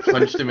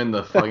 Punched him in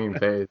the fucking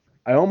face.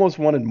 I almost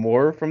wanted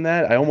more from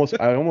that. I almost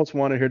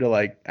wanted her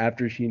to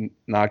after she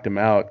knocked him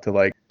out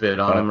to bid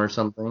on him or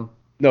something.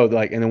 No,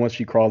 and then once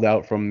she crawled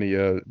out from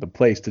the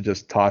place to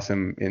just toss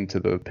him into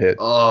the pit.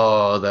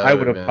 Oh, I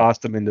would have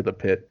tossed him into the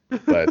pit.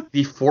 But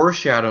the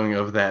foreshadowing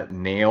of that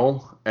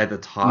nail at the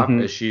top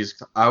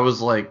I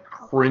was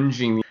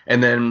cringing.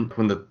 And then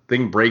when the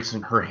thing breaks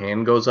and her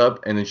hand goes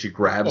up and then she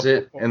grabs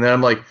it, and then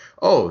I'm like,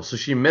 oh, so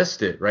she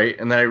missed it, right?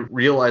 And then I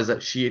realized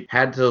that she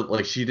had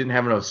to she didn't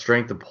have enough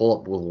strength to pull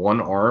up with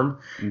one arm,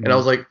 and I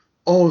was like,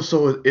 oh,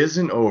 so it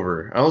isn't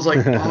over. I was like,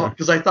 oh,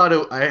 because I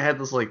thought I had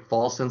this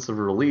false sense of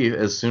relief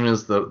as soon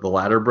as the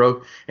ladder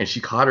broke and she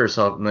caught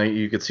herself, and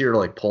you could see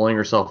her pulling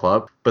herself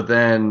up. But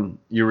then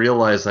you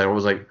realize that I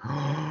was like,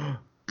 oh,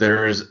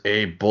 there's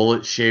a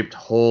bullet-shaped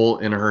hole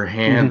in her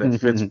hand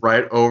that fits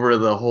right over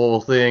the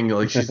whole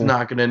thing. She's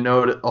not gonna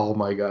know it. Oh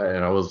my God!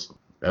 And I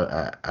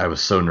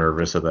was so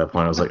nervous at that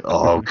point. I was like,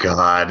 oh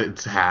God,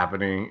 it's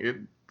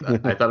happening.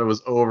 I thought it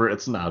was over.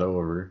 It's not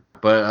over.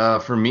 But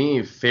for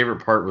me,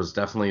 favorite part was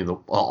definitely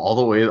all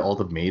the way all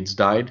the maids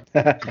died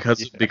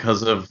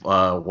because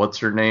of what's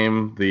her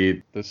name,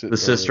 the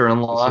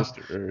sister-in-law,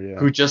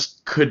 who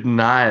just could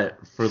not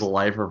for the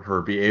life of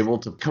her be able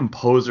to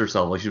compose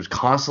herself. She was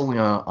constantly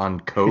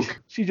on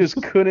coke. She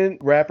just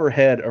couldn't wrap her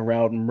head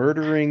around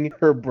murdering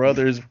her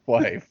brother's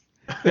wife.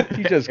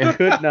 She just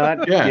could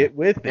not get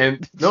with it.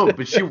 And no,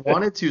 but she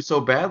wanted to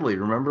so badly.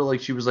 Remember,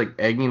 she was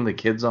egging the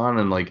kids on,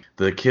 and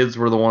the kids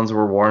were the ones that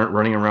were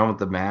running around with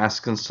the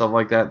masks and stuff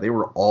like that. They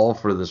were all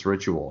for this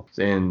ritual,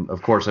 and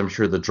of course, I'm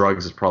sure the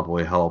drugs has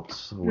probably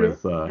helped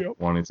with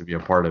wanting to be a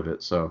part of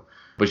it. So.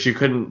 But she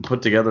couldn't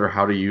put together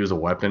how to use a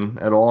weapon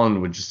at all,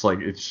 and would just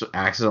it just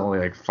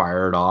accidentally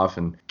fired off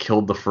and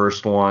killed the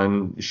first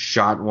one,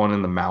 shot one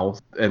in the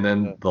mouth, and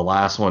then the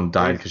last one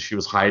died because she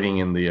was hiding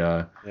in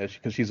the.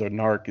 Because she's a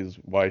narc is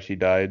why she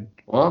died.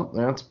 Well,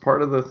 that's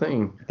part of the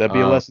thing. That'd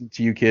be a lesson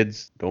to you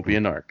kids. Don't be a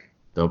narc.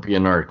 Don't be a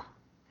narc,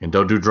 and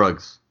don't do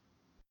drugs.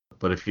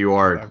 but if you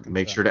are,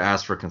 make sure to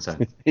ask for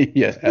consent.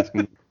 Yes, ask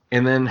him.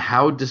 And then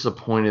how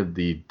disappointed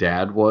the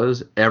dad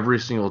was every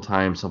single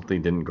time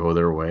something didn't go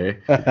their way.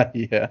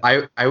 Yeah.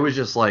 I was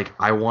just like,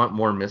 I want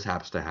more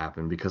mishaps to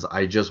happen because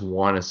I just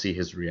want to see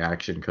his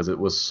reaction because it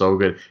was so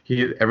good.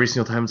 He every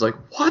single time is like,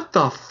 what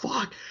the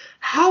fuck?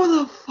 How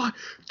the fuck?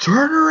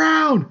 Turn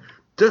around.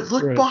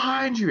 Look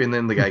behind you. And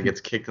then the guy gets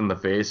kicked in the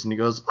face and he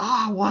goes,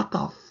 what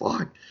the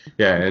fuck?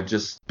 Yeah, it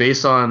just,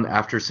 based on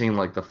after seeing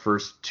like the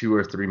first 2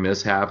 or 3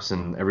 mishaps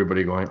and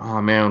everybody going,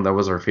 oh man, that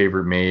was our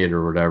favorite maid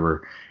or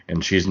whatever,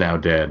 and she's now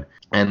dead.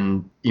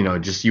 And,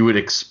 just you would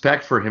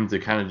expect for him to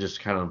kind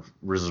of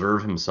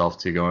reserve himself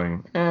to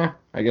going,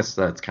 I guess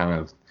that's kind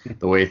of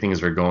the way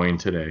things are going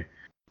today.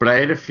 But I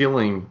had a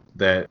feeling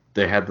that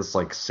they had this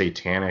like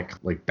satanic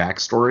like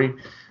backstory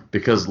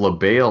because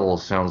LaBelle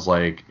sounds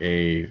like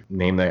a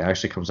name that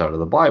actually comes out of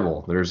the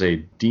Bible. There's a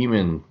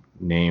demon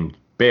named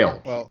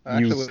Baal. Well,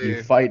 actually,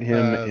 you fight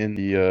him in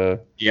the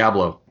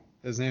Diablo.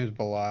 His name is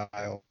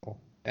Belial,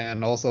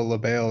 and also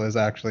LaBelle is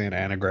actually an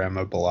anagram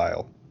of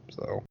Belial.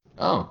 So.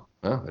 Oh,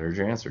 well, there's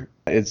your answer.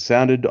 It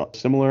sounded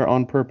similar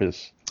on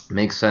purpose.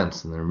 Makes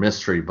sense in their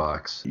mystery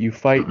box. You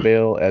fight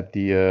Baal at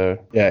the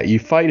you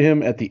fight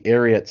him at the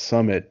Ariat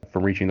summit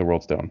from reaching the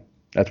World Stone.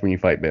 That's when you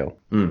fight Baal.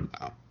 Mm.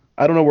 Oh.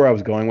 I don't know where I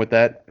was going with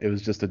that. It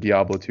was just a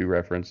Diablo 2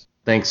 reference.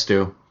 Thanks,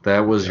 Stu. That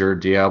was your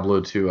Diablo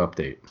 2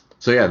 update.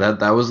 So yeah,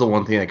 that was the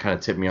one thing that kind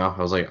of tipped me off.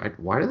 I was like,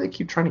 why do they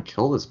keep trying to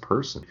kill this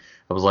person?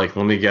 I was like,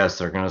 let me guess,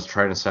 they're going to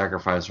try to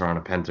sacrifice her on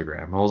a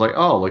pentagram. I was like,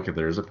 oh, look,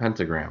 there's a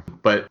pentagram.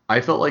 But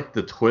I felt like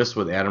the twist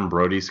with Adam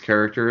Brody's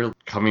character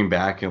coming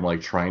back and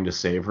like trying to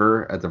save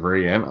her at the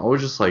very end, I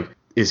was just like,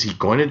 is he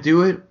going to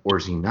do it or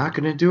is he not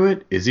going to do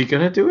it? Is he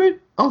going to do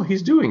it? Oh,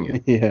 he's doing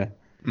it. Yeah.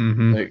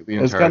 Mm-hmm. Like,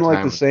 it's kind of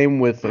like the same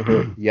with I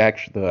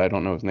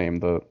don't know his name,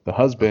 the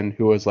husband,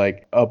 who was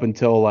like, up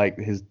until like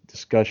his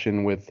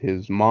discussion with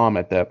his mom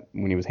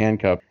when he was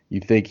handcuffed, you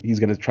think he's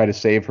going to try to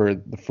save her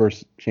the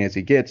first chance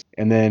he gets,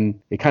 and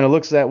then it kind of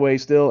looks that way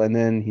still, and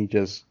then he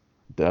just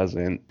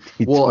doesn't.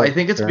 Well, I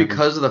think it's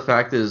because of the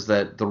fact is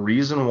that the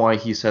reason why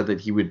he said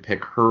that he would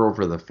pick her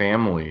over the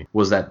family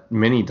was that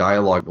mini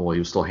dialogue while he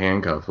was still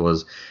handcuffed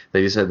was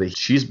that he said that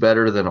she's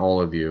better than all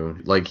of you.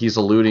 Like, he's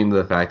alluding to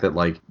the fact that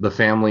like the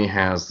family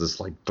has this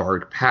like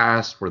dark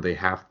past where they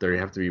have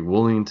to be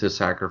willing to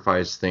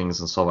sacrifice things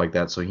and stuff like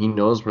that. So he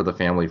knows where the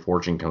family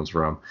fortune comes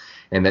from,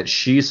 and that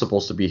she's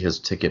supposed to be his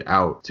ticket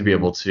out to be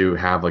able to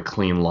have a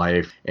clean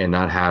life and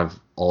not have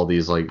all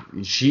these like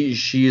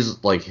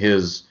she's like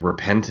his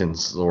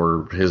repentance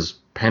or his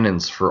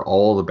penance for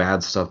all the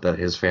bad stuff that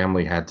his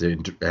family had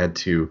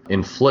to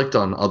inflict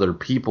on other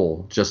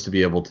people just to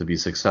be able to be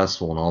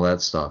successful and all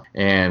that stuff.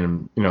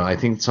 And I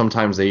think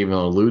sometimes they even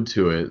allude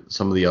to it.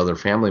 Some of the other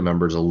family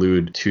members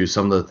allude to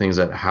some of the things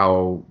that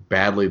how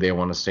badly they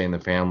want to stay in the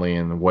family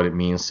and what it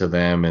means to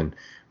them and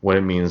what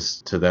it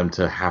means to them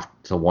to have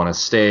to want to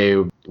stay,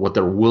 what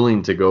they're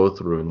willing to go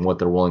through and what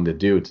they're willing to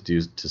do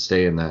to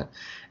stay in that.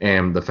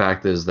 And the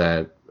fact is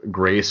that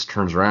Grace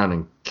turns around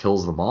and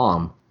kills the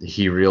mom.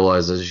 He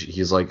realizes,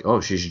 he's like, oh,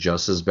 she's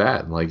just as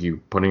bad. Like, you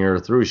putting her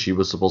through, she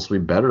was supposed to be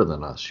better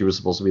than us. She was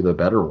supposed to be the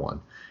better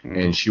one.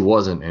 And she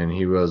wasn't. And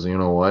he was, you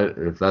know what,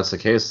 if that's the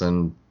case,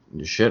 then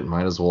shit,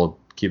 might as well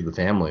keep the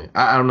family.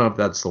 I don't know if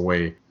that's the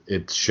way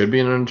it should be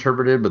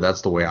interpreted, but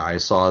that's the way I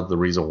saw it. The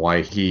reason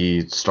why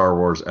he Star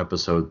Wars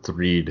Episode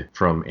 3'd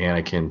from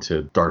Anakin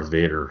to Darth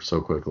Vader so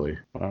quickly.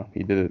 Wow,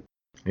 he did it.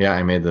 Yeah,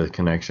 I made the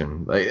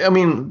connection. I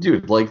mean,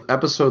 dude, like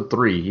Episode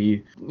 3,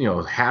 he,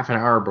 half an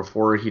hour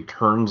before he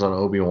turns on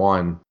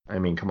Obi-Wan, I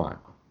mean, come on.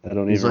 I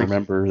don't even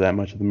remember that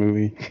much of the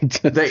movie.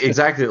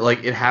 Exactly,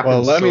 like it happened.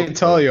 Well, let me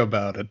tell you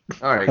about it.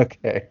 All right.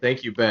 Okay.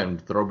 Thank you, Ben.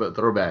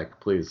 Throw back,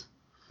 please.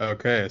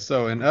 Okay,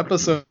 so in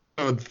Episode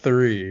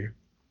 3.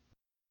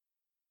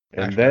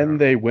 And then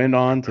they went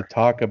on to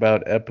talk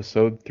about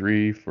Episode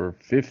 3 for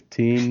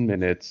 15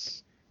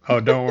 minutes. Oh,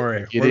 don't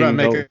worry. We're going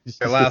to make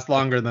it last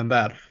longer than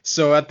that.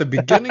 So at the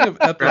beginning of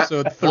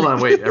Episode 3... Hold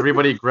on, wait.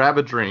 Everybody grab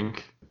a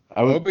drink.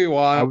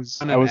 Obi-Wan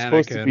and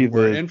Anakin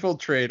were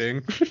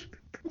infiltrating.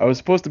 I was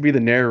supposed to be the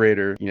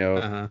narrator,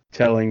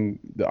 telling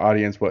the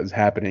audience what is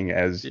happening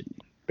as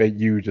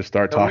you just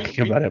start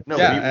talking about it.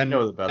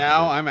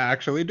 Now I'm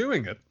actually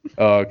doing it.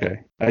 Oh,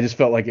 okay. I just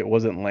felt like it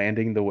wasn't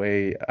landing the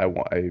way I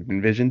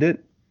envisioned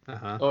it.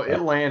 Uh-huh. Oh,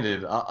 it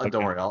landed.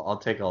 Don't worry, I'll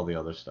take all the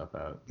other stuff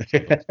out.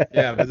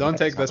 Yeah, but don't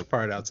take this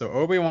part out. So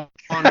Obi-Wan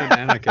and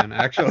Anakin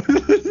actually.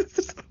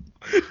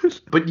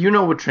 But you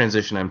know what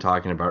transition I'm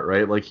talking about,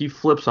 right? Like, he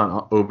flips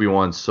on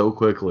Obi-Wan so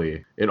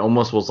quickly, it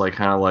almost was like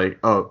kind of like,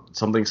 oh,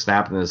 something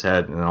snapped in his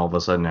head, and all of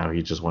a sudden now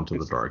he just went to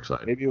the dark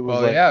side. Maybe it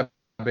was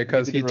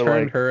because he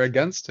turned her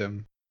against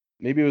him.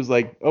 Maybe it was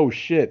like, oh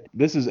shit,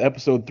 this is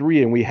Episode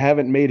 3 and we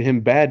haven't made him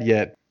bad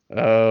yet.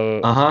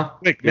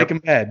 Quick, make him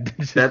bad.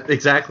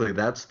 Exactly.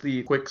 That's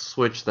the quick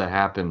switch that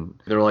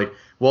happened. They're like,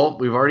 well,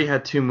 we've already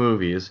had 2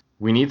 movies.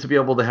 We need to be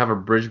able to have a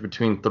bridge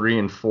between 3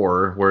 and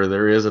 4 where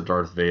there is a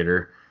Darth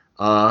Vader.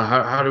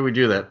 How do we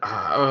do that?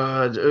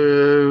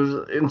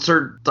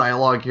 Insert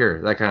dialogue here,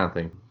 that kind of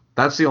thing.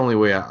 That's the only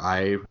way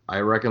I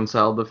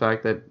reconciled the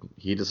fact that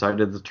he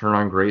decided to turn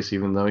on Grace,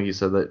 even though he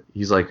said that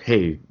he's like,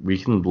 hey, we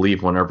can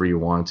leave whenever you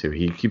want to.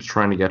 He keeps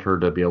trying to get her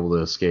to be able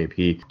to escape.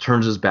 He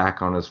turns his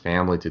back on his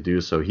family to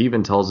do so. He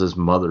even tells his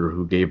mother,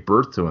 who gave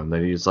birth to him,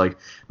 that he's like,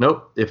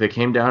 nope, if it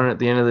came down at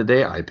the end of the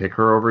day, I pick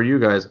her over you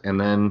guys. And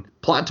then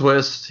plot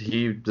twist,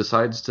 he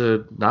decides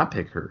to not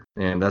pick her.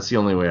 And that's the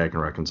only way I can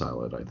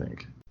reconcile it, I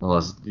think.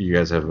 Unless you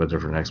guys have a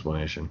different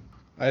explanation.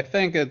 I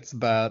think it's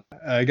that,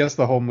 I guess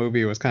the whole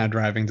movie was kind of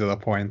driving to the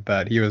point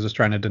that he was just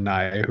trying to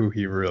deny who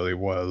he really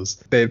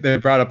was. They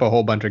brought up a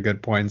whole bunch of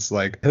good points.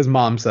 Like his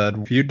mom said,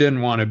 if you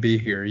didn't want to be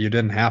here, you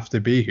didn't have to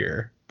be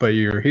here, but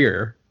you're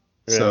here.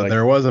 Yeah, so like,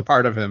 there was a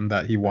part of him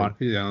that he wanted,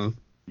 he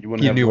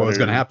knew what was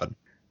going to happen.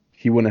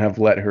 He wouldn't have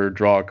let her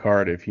draw a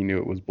card if he knew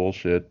it was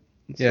bullshit.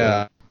 So.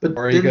 Yeah. But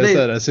or he could have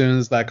said, as soon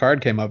as that card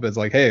came up, it's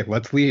like, hey,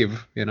 let's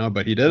leave,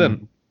 but he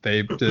didn't.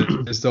 They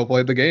still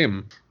played the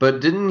game.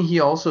 But didn't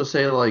he also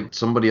say, like,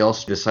 somebody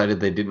else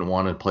decided they didn't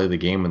want to play the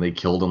game and they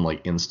killed him,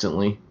 like,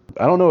 instantly?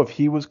 I don't know if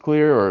he was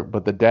clear,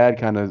 but the dad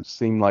kind of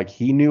seemed like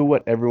he knew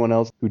what everyone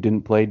else who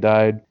didn't play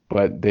died,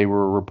 but they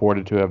were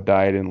reported to have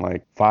died in,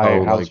 like,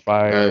 house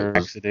fire,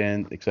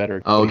 accident,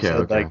 etc. Oh,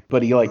 okay.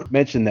 But he, like,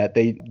 mentioned that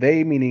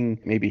they meaning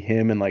maybe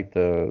him and, like,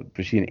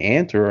 was she an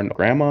aunt or a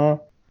grandma?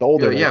 The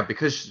older yeah,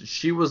 because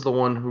she was the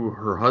one who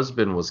her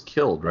husband was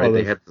killed,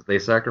 right? They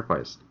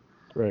sacrificed.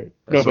 Right.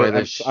 No, but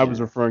I was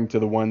referring to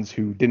the ones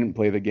who didn't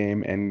play the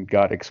game and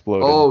got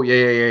exploded. Oh,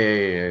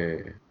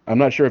 yeah. I'm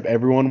not sure if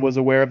everyone was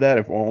aware of that,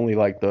 if only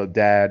like the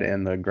dad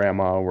and the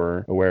grandma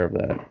were aware of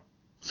that.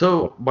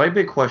 So my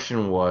big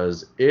question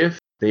was,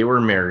 if they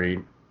were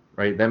married,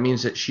 right, that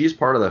means that she's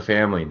part of the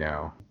family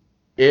now.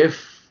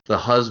 If the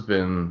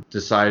husband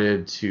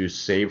decided to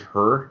save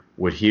her,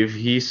 would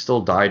he still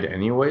died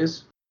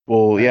anyways?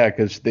 Well, yeah,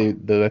 because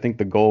I think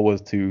the goal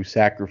was to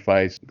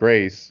sacrifice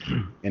Grace,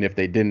 and if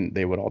they didn't,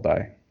 they would all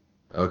die.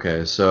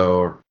 Okay,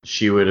 so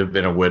she would have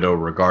been a widow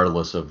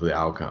regardless of the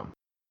outcome.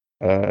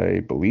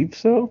 I believe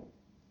so.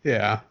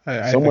 Yeah,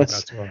 I think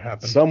that's what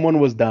happened. Someone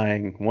was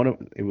dying.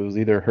 It was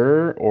either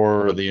her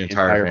or the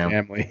entire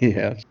family.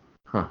 Yes.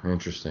 Huh,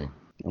 interesting.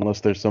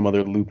 Unless there's some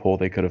other loophole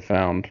they could have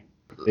found.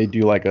 They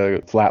do like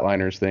a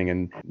Flatliners thing,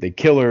 and they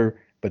kill her,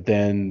 but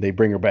then they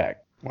bring her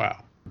back. Wow.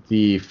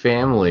 The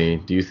family,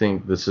 do you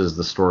think this is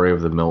the story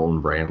of the Milton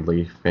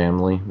Bradley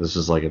family? This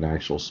is like an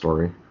actual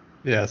story?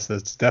 Yes,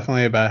 it's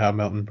definitely about how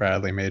Milton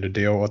Bradley made a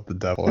deal with the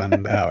devil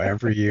and how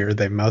every year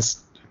they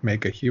must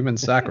make a human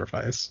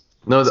sacrifice.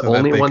 No,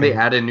 only when they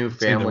add a new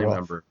family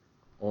member.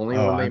 Only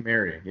when they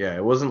marry. Yeah,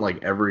 it wasn't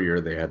like every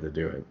year they had to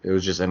do it. It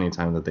was just any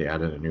time that they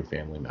added a new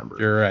family member.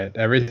 You're right.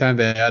 Every time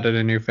they added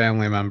a new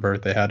family member,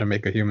 they had to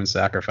make a human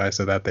sacrifice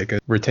so that they could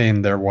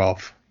retain their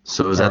wealth.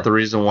 So is that the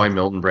reason why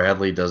Milton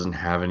Bradley doesn't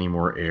have any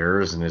more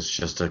heirs, and it's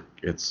just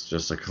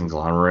a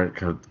conglomerate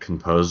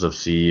composed of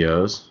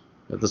CEOs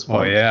at this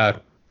point?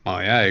 Oh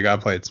yeah, you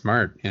gotta play it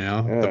smart.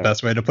 The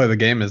best way to play the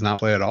game is not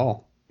play at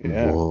all.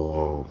 Yeah.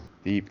 Whoa.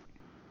 Deep.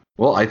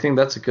 Well, I think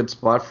that's a good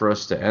spot for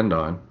us to end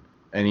on.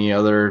 Any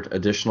other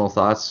additional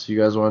thoughts you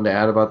guys wanted to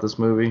add about this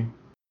movie?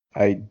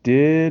 I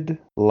did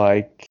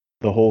like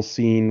the whole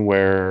scene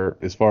where,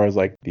 as far as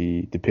like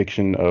the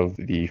depiction of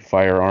the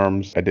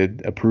firearms, I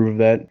did approve of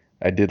that.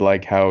 I did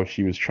like how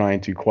she was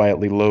trying to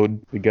quietly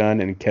load the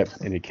gun and it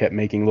kept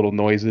making little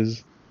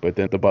noises, but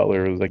then the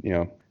butler was like,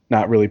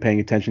 not really paying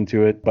attention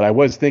to it. But I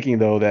was thinking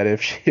though that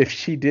if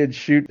she did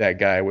shoot that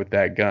guy with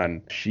that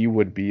gun, she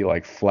would be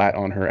like flat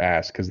on her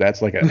ass, because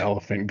that's like an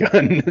elephant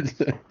gun.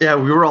 Yeah,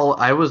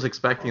 I was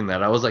expecting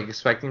that. I was like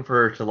expecting for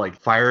her to like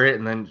fire it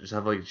and then just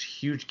have like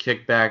huge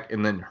kickback,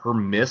 and then her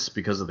miss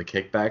because of the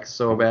kickback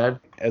so bad.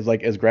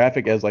 As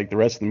graphic as like the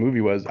rest of the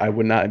movie was, I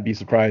would not be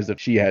surprised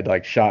if she had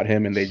like shot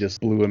him and they just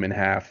blew him in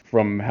half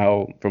from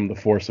the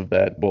force of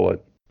that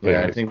bullet.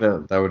 Yeah, I think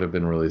that would have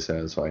been really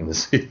satisfying to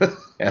see.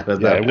 I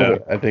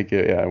think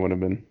it would have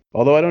been.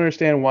 Although I don't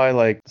understand why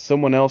like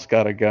someone else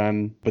got a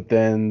gun, but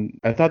then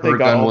I thought they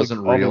got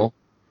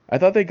I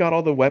thought they got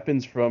all the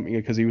weapons from,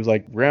 because he was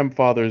like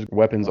grandfather's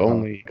weapons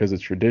only because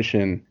it's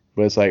tradition.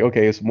 But it's like,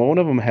 okay, so one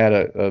of them had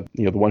the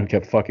one who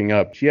kept fucking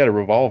up, she had a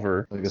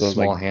revolver. Like a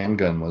small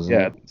handgun, wasn't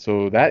it? Yeah,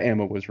 so that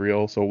ammo was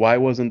real. So why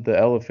wasn't the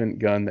elephant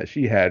gun that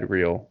she had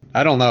real?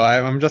 I don't know.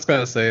 I'm just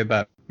going to say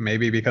that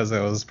maybe because it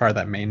was part of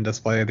that main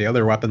display, the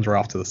other weapons were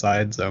off to the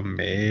side, so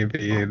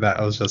maybe that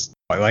was just,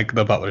 like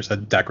the butler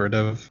said,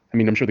 decorative. I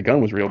mean, I'm sure the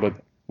gun was real, but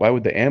why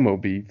would the ammo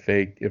be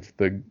fake if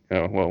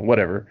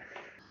whatever.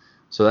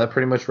 So that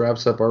pretty much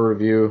wraps up our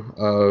review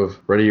of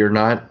Ready or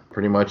Not.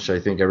 Pretty much, I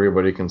think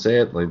everybody can say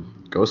it. Like,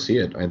 go see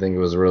it. I think it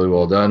was really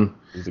well done.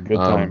 It was a good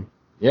time.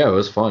 Yeah, it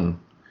was fun.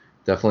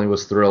 Definitely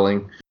was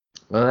thrilling.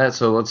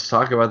 So let's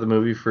talk about the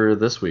movie for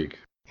this week.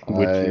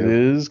 Which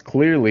is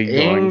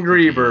clearly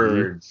Angry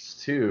Birds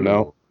 2.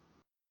 No.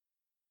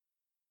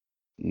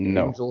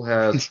 Angel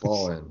Has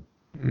Fallen.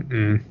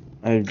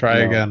 Try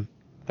again.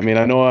 I mean,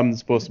 I know I'm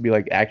supposed to be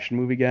like action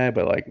movie guy,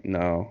 but like,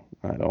 no,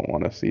 I don't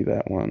want to see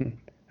that one.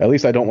 At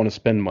least I don't want to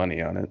spend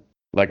money on it.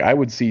 Like, I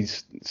would see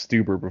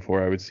Stuber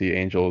before I would see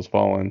Angel Has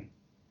Fallen.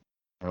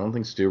 I don't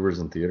think Stuber's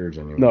in theaters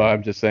anymore. No,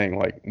 I'm just saying,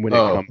 like, when it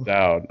comes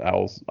out,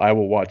 I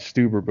will watch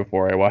Stuber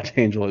before I watch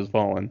Angel Has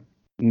Fallen.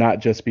 Not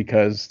just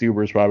because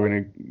Stuber's probably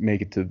going to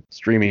make it to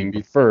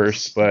streaming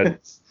first, but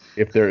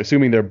if they're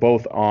assuming they're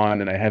both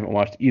on and I haven't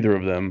watched either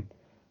of them,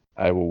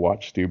 I will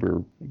watch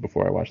Stuber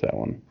before I watch that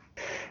one.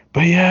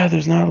 But yeah,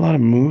 there's not a lot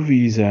of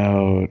movies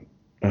out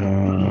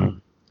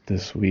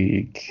this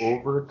week.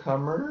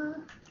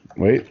 Overcomer?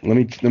 Wait, let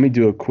me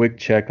do a quick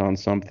check on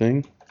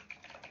something.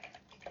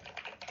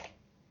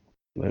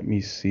 Let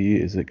me see.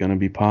 Is it gonna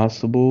be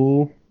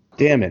possible?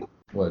 Damn it!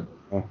 What?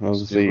 I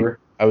was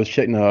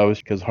checking. No, I was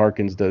because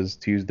Harkins does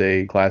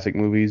Tuesday classic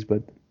movies,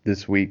 but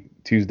this week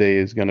Tuesday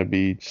is gonna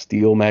be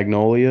Steel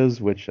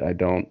Magnolias, which I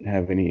don't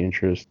have any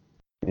interest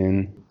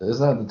in.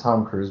 Isn't that the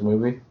Tom Cruise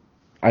movie?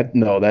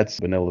 No, that's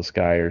Vanilla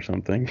Sky or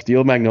something.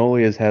 Steel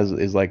Magnolias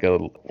is like a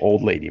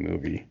old lady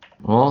movie.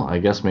 Well, I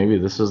guess maybe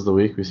this is the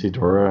week we see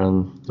Dora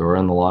and the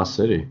Lost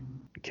City.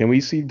 Can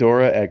we see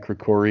Dora at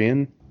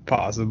Krikorian?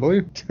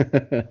 Possibly.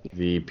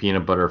 The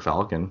Peanut Butter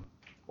Falcon.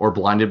 Or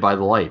Blinded by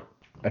the Light.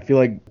 I feel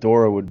like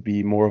Dora would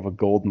be more of a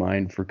gold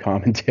mine for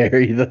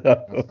commentary, though.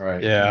 That's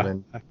right. Yeah.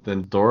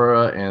 Then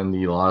Dora and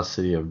the Lost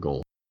City of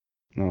Gold.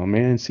 Oh,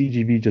 man,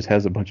 CGV just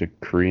has a bunch of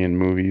Korean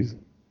movies.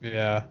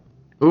 Yeah.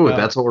 Ooh,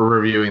 that's what we're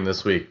reviewing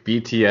this week.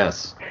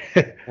 BTS.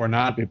 We're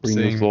not Bring the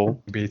seeing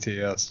Soul.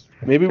 BTS.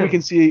 Maybe we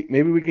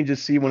can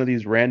just see one of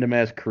these random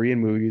ass Korean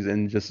movies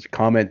and just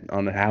comment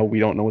on how we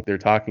don't know what they're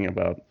talking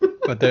about.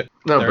 But there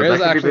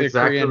is actually a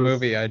Korean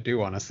movie I do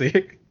want to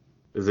see.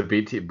 Is it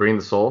Bring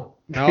the Soul?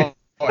 No,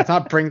 it's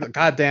not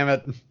God damn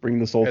it. Bring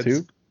the Soul It's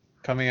 2?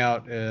 coming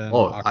out in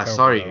Oh, October.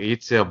 sorry. though.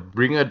 It's a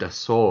Bring the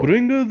Soul.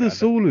 Bring the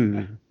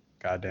Soul.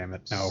 God damn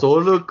it. No.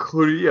 Soul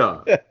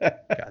Korea.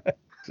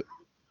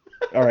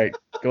 All right,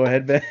 go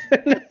ahead, Ben.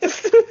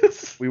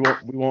 we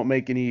won't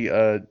make any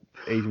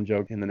Asian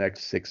joke in the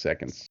next 6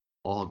 seconds.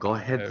 Oh, go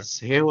ahead and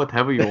say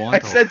whatever you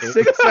want. I said okay?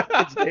 6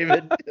 seconds,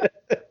 David.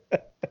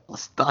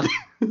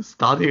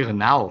 Starting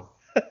now.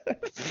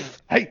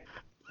 Hey.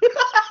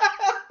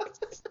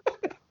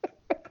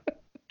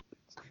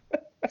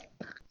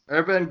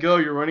 Urban, go.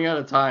 You're running out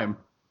of time.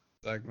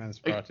 Segment's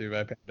brought to you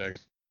by Panda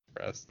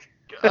Express.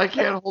 I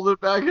can't hold it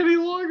back any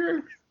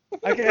longer.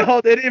 I can't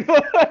hold it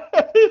anymore.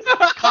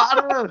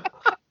 Carter,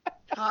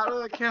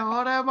 I can't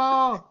hold it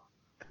more.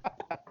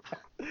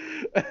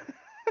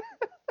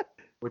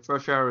 Which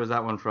rush hour is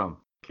that one from?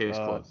 Case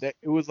closed. It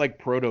was like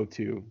Proto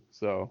 2,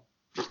 so.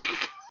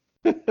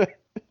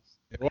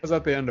 It was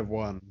at the end of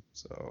 1,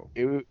 so.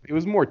 It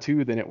was more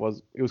 2 than it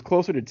was. It was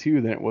closer to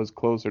 2 than it was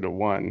closer to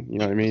 1. You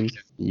know what I mean?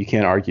 You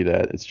can't argue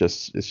that. It's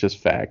just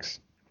facts.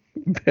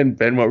 Ben,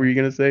 what were you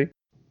gonna say?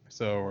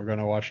 So we're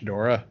gonna watch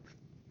Dora.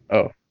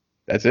 Oh,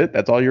 that's it?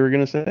 That's all you were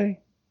gonna say?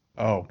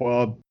 Oh,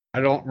 well, I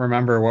don't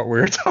remember what we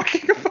were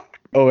talking about.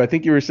 Oh, I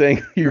think you were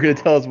saying you were gonna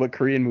tell us what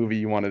Korean movie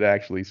you wanted to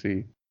actually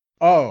see.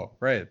 Oh,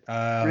 right.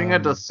 Bring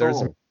it the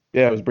Soul.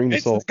 Yeah, it was Bring the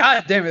Soul.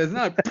 God damn it! It's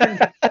not.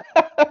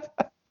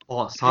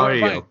 Oh,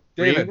 sorry.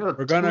 David,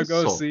 we're gonna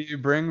go see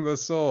Bring the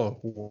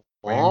Soul.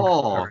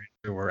 Oh.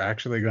 We're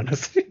actually gonna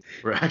see.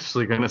 We're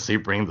actually gonna see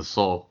Bring the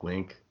Soul.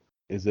 Wink.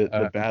 Is it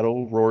The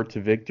Battle Roar to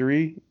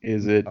Victory?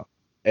 Is it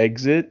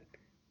Exit?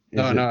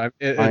 No,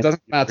 it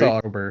doesn't come out till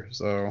October,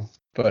 so.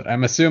 But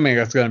I'm assuming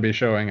it's gonna be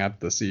showing at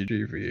the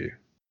CGV.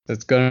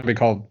 It's gonna be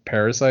called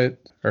Parasite.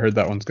 I heard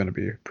that one's gonna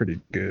be pretty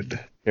good.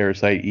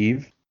 Parasite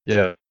Eve?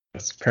 Yeah,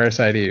 it's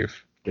Parasite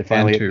Eve. They're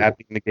finally And 2.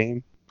 adapting the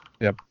game?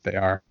 Yep, they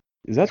are.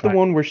 Is that the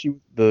one where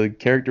the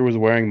character was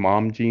wearing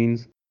mom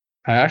jeans?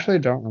 I actually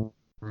don't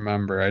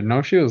remember. I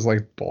know she was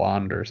like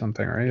blonde or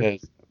something, right?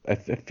 Yes. I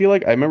feel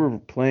like I remember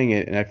playing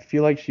it, and I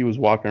feel like she was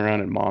walking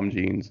around in mom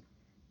jeans.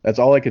 That's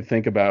all I could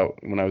think about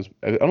when I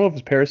don't know if it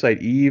was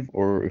Parasite Eve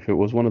or if it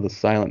was one of the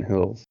Silent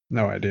Hills.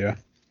 No idea.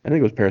 I think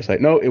it was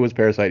Parasite. No, it was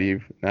Parasite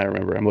Eve. I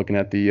remember. I'm looking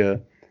at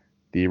the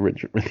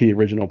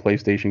original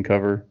PlayStation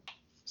cover.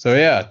 So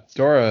yeah,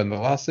 Dora and the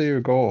Lost City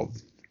of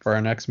Gold for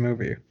our next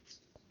movie.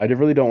 I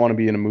really don't want to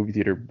be in a movie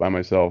theater by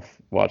myself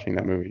watching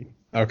that movie.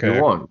 Okay.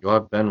 You won't. You'll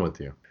have Ben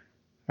with you.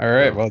 All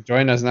right. Well,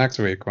 join us next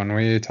week when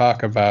we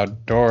talk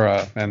about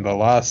Dora and the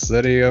Lost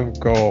City of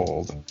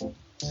Gold.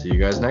 See you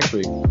guys next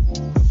week.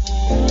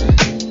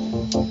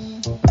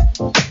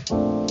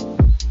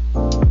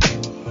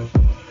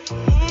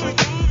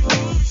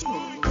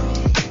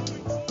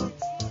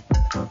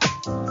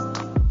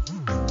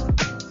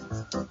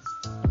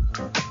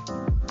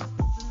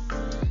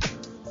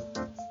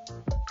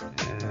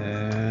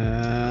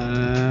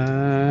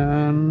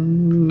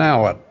 And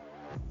now what?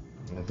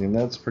 I think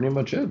that's pretty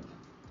much it.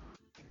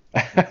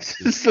 I'm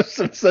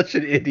such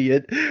an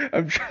idiot.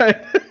 I'm trying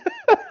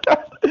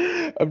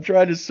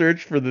to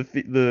search for the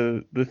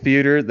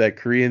theater, that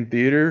Korean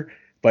theater,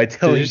 by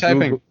telling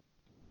Google.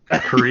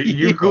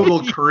 You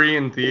Googled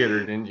Korean theater,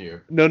 didn't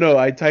you? No.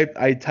 I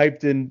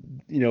typed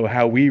in,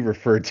 how we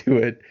refer to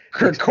it,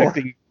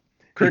 expecting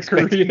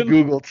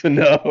Google to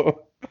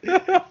know.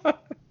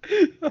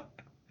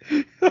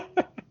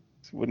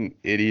 What an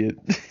idiot.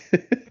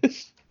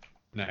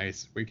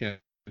 Nice. We can't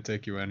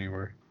take you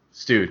anywhere.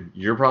 Stu,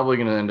 you're probably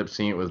going to end up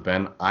seeing it with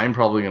Ben. I'm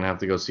probably going to have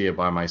to go see it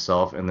by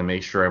myself and then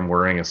make sure I'm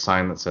wearing a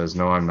sign that says,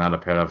 no, I'm not a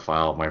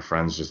pedophile. My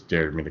friends just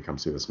dared me to come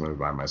see this movie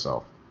by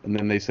myself. And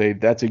then they say,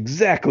 that's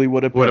exactly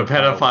what a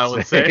pedophile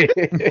would say.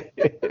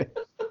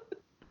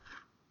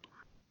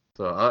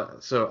 say.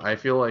 So I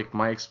feel like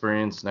my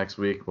experience next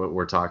week, what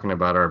we're talking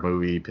about our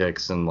movie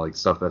picks and like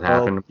stuff that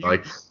happened.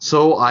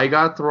 So I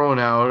got thrown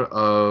out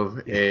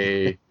of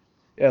a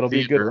it'll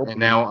be a good theater, opening. and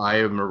now I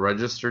am a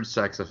registered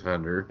sex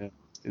offender. Yeah.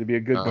 It'll be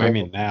a good. I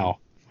mean, now.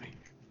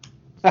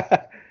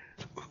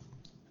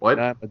 What?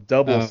 I'm a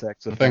double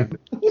sex offender.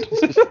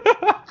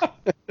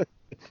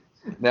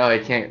 Now I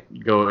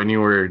can't go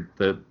anywhere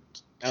that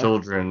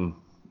children.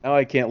 Now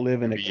I can't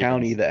live in a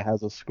county that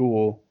has a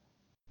school.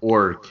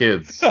 Or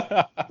kids.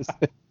 Can't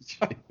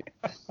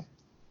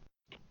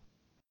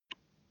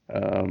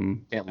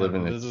live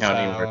in a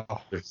county where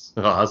there's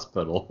a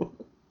hospital.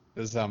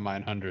 This is how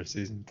Mindhunter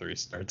season 3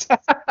 starts.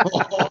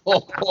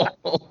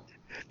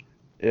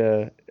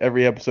 Yeah,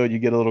 every episode you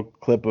get a little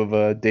clip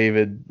of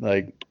David,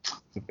 like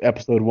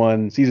episode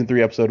 1, season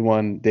 3, episode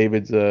 1.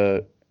 David's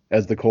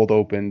as the cold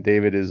open.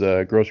 David is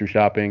grocery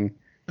shopping,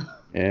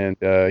 and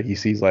he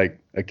sees like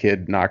a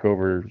kid knock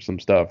over some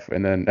stuff.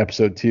 And then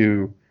episode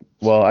 2.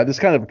 Well, I just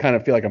kind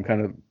of feel like I'm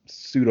kind of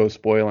pseudo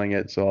spoiling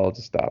it, so I'll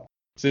just stop.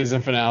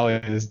 Season finale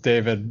is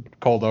David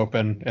cold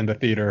open in the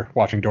theater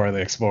watching Dora the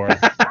Explorer.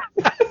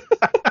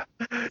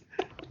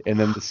 And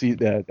then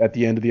at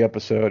the end of the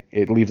episode,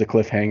 it leaves a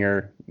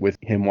cliffhanger with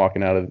him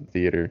walking out of the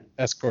theater.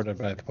 Escorted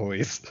by the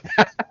police.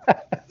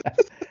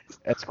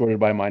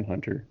 Escorted by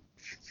Mindhunter.